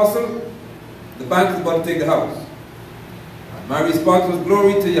said, Apostle, the bank is about to take the house. My response was,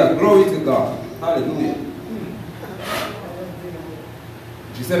 glory to you, glory to God. Hallelujah.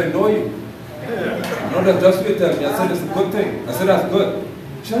 She said, I know you. I know that's just what you tell me. I said, it's a good thing. I said, that's good.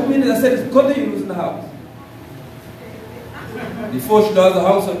 She said, I said, it's good that you're losing the house. Before she lost the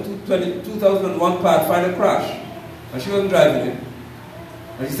house on 2001 Pathfinder crash. And she wasn't driving it.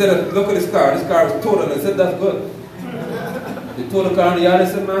 And she said, look at this car. This car was totaled. I said, that's good. They towed the car in the yard. I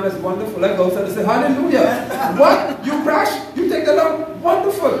said, man, that's wonderful. I go outside and said, hallelujah. What? You crash? You take the lump?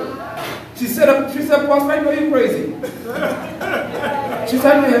 Wonderful. She said, Apostle, I know you're crazy. She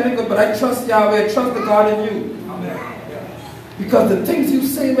said, I know you're good, but I trust Yahweh. I trust the God in you. Because the things you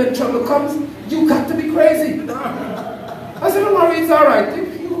say when trouble comes, you got to be crazy. I said, don't worry, it's all right.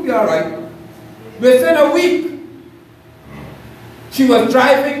 You'll be all right. Within a week, she was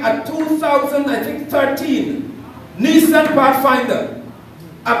driving a 2013 Nissan Pathfinder.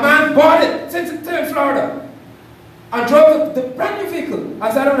 A man bought it since it's in Florida and drove the brand new vehicle.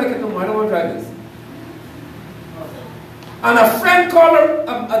 I said, I don't like it no more. I don't want to drive this. And a friend called her,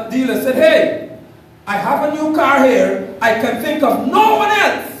 a dealer, said, hey, I have a new car here. I can think of no one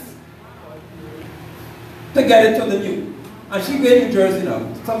else to get it to the new. And she made New Jersey now.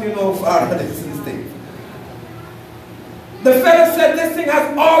 Some of you know how far that is in the state. The fellow said this thing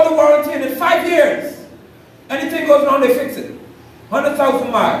has all the warranty in it, 5 years. Anything goes wrong, they fix it.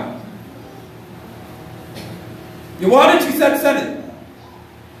 100,000 miles. You want it? She said, send it.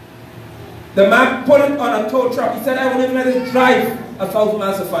 The man put it on a tow truck. He said, I wouldn't let it drive 1,000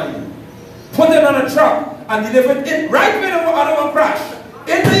 miles to find you. Put it on a truck and delivered it right where the other one crashed.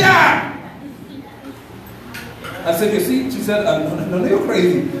 In the yard. I said, you see? She said, no, you're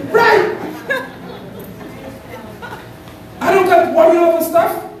crazy. Right. I don't get worried over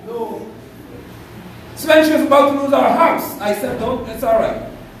stuff. No. So when she was about to lose our house, I said, no, it's all right.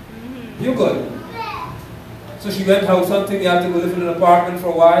 You're good. So she went house hunting. We had to go live in an apartment for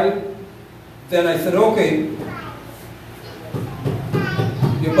a while. Then I said, okay,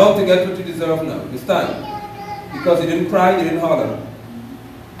 you're about to get what you deserve now. It's time. Because you didn't cry, you didn't holler.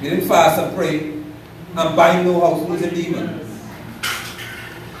 You didn't fast and pray and bind no house, losing demons.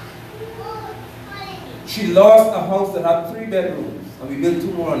 She lost a house that had 3 bedrooms and we built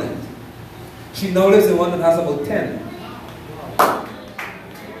 2 more on it. She now lives in one that has about 10.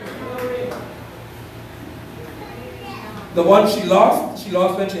 The one she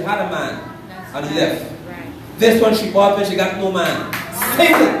lost when she had a man and he left. This one she bought when she got no man.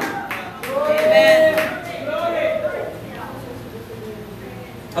 Single.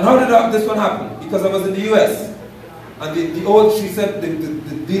 And how did this one happen? Because I was in the US. And she said,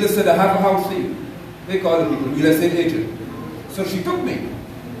 the dealer said, I have a house for you. They call it real estate agent. So she took me.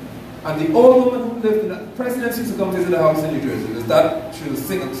 And the old woman who lived in the president used to come visit the house in New Jersey. She was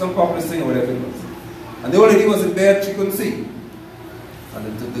singing, some popular singer, whatever it was. And the old lady was in bed, she couldn't see.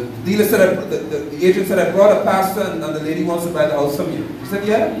 And the dealer said, the agent said, I brought a pastor and the lady wants to buy the house from you. She said,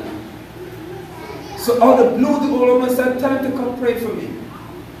 yeah. So out of the blue, the old woman said, tell him to come pray for me.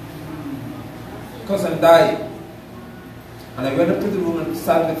 Because I'm dying. And I went up to the room and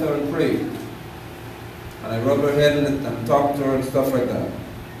sat with her and prayed. And I rubbed her head and talked to her and stuff like that.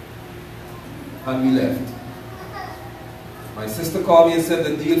 And we left. My sister called me and said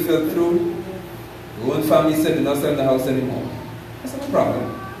the deal fell through. The Owen family said they're not selling the house anymore. I said, no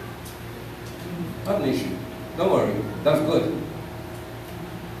problem. Not an issue. Don't worry. That's good.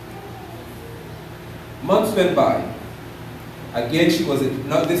 Months went by. Again, she was in,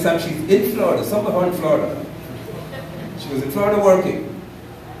 not this time she's in Florida. Some of her in Florida. She was in Florida working.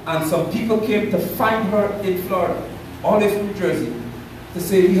 And some people came to find her in Florida, all the way from New Jersey, to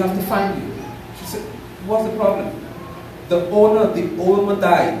say, we have to find you. She said, what's the problem? The owner, the old woman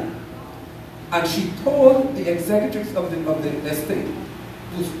died. And she told the executives of the estate,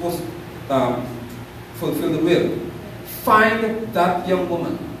 who was supposed to fulfill the will, find that young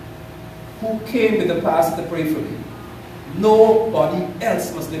woman who came with the pastor to pray for me. Nobody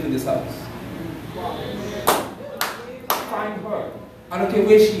else must live in this house. Find her. I don't care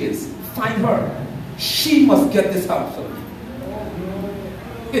where she is. Find her. She must get this house for me.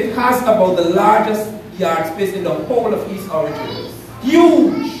 It has about the largest yard space in the whole of East Orange.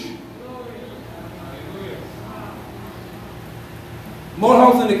 Huge. More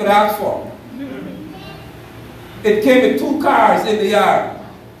house than they could ask for. It came with 2 cars in the yard.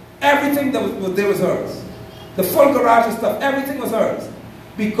 Everything that was there was hers. The full garage and stuff, everything was hers.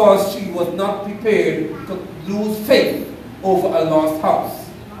 Because she was not prepared to lose faith over a lost house.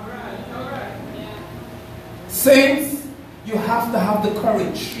 Saints, you have to have the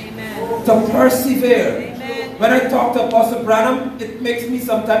courage to persevere. Amen. When I talk to Apostle Branham, it makes me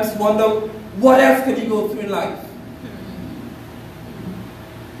sometimes wonder, what else can he go through in life?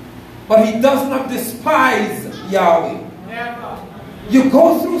 But he does not despise Yahweh. Never. You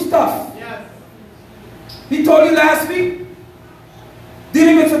go through stuff. Yes. He told you last week,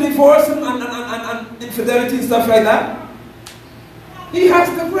 dealing with the divorce and infidelity and stuff like that. He has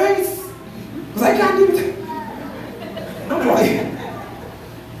the grace. Because I can't do it. No boy.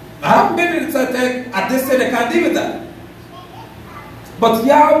 I haven't been in it at this stage, I can't deal with that. But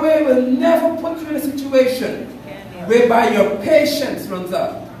Yahweh will never put you in a situation whereby your patience runs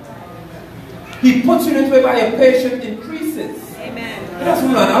out. He puts you in it whereby your patience increases. Amen. It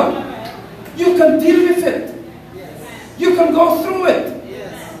doesn't run out. You can deal with it. You can go through it.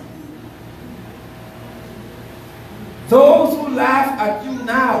 Those who laugh at you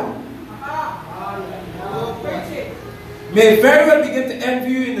now may very well begin to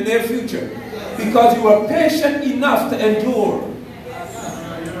envy you in the near future, because you are patient enough to endure.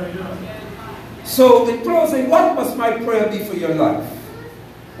 So in closing, what must my prayer be for your life?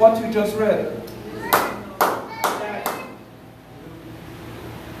 What you just read.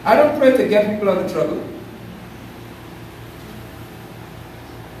 I don't pray to get people out of trouble.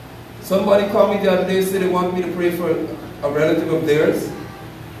 Somebody called me the other day and said they want me to pray for a relative of theirs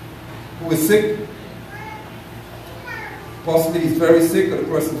who is sick. Possibly he's very sick, or the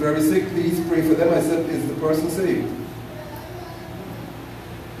person's very sick. Please pray for them. I said, is the person saved?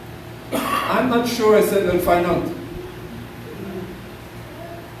 I'm not sure. I said, we'll find out.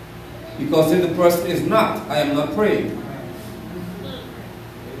 Because if the person is not, I am not praying.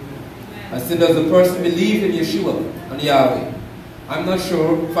 I said, does the person believe in Yeshua and Yahweh? I'm not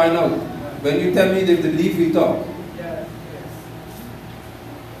sure. Find out. When you tell me they believe, we talk.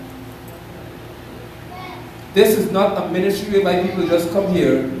 This is not a ministry whereby people just come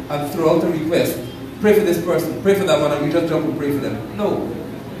here and throw out a request. Pray for this person, pray for that one, and we just jump and pray for them. No.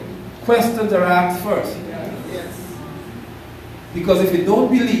 Questions are asked first. Because if you don't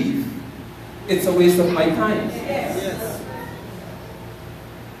believe, it's a waste of my time.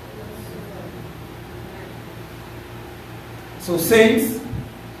 So saints,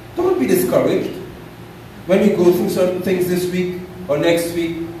 don't be discouraged when you go through certain things this week or next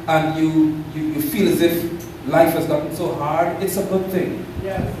week and you feel as if life has gotten so hard. It's a good thing.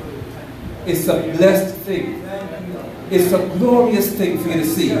 It's a blessed thing. It's a glorious thing for you to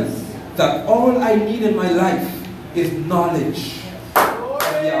see that all I need in my life is knowledge of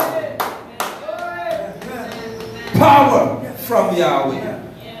Yahweh. Power from Yahweh.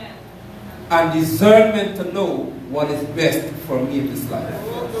 And discernment to know what is best for me in this life.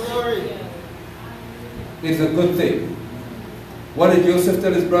 It's a good thing. What did Joseph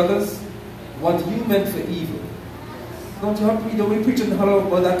tell his brothers? What you meant for evil. Don't we preach and holler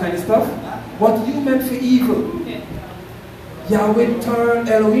about that kind of stuff? What you meant for evil. Elohim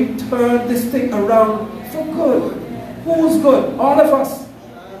turned this thing around for good. Who's good? All of us.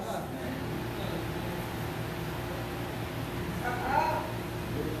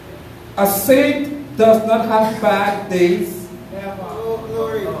 A saint does not have bad days.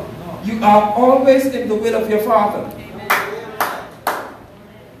 You are always in the will of your Father.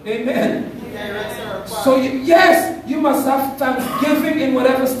 Amen. So yes, you must have thanksgiving in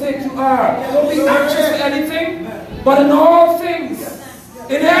whatever state you are. Don't be anxious for anything, but in all things,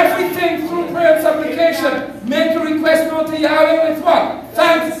 in everything, through prayer and supplication, make your request known to Yahweh with what?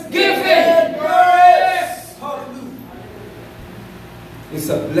 Thanksgiving. It's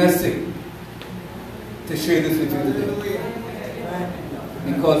a blessing to share this with you today.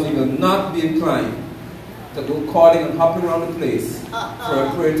 Because you will not be inclined to go calling and hopping around the place for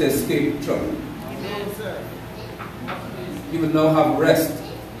a prayer to escape trouble. You will now have rest.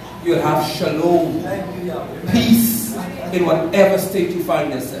 You will have shalom, peace in whatever state you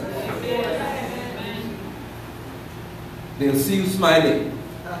find yourself. They'll see you smiling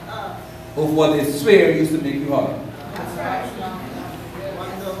over what they swear used to make you holler.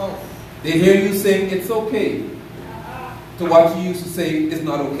 They hear you saying it's okay to what you used to say is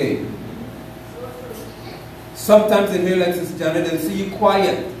not okay. Sometimes they hear like Sister Janet, they'll see you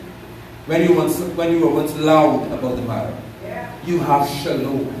quiet when you were once loud about the matter. You have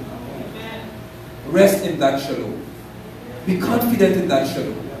shalom. Rest in that shalom. Be confident in that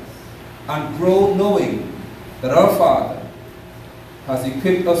shalom. And grow knowing that our Father has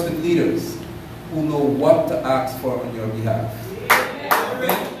equipped us with leaders who know what to ask for on your behalf.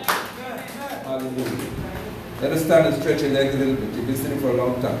 Amen. Hallelujah. Let us stand and stretch your legs a little bit. You've been sitting for a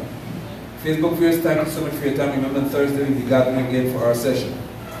long time. Facebook viewers, thank you so much for your time. Remember, Thursday we'll be gathering again for our session.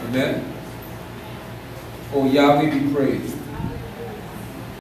 Amen. Oh, Yahweh be praised.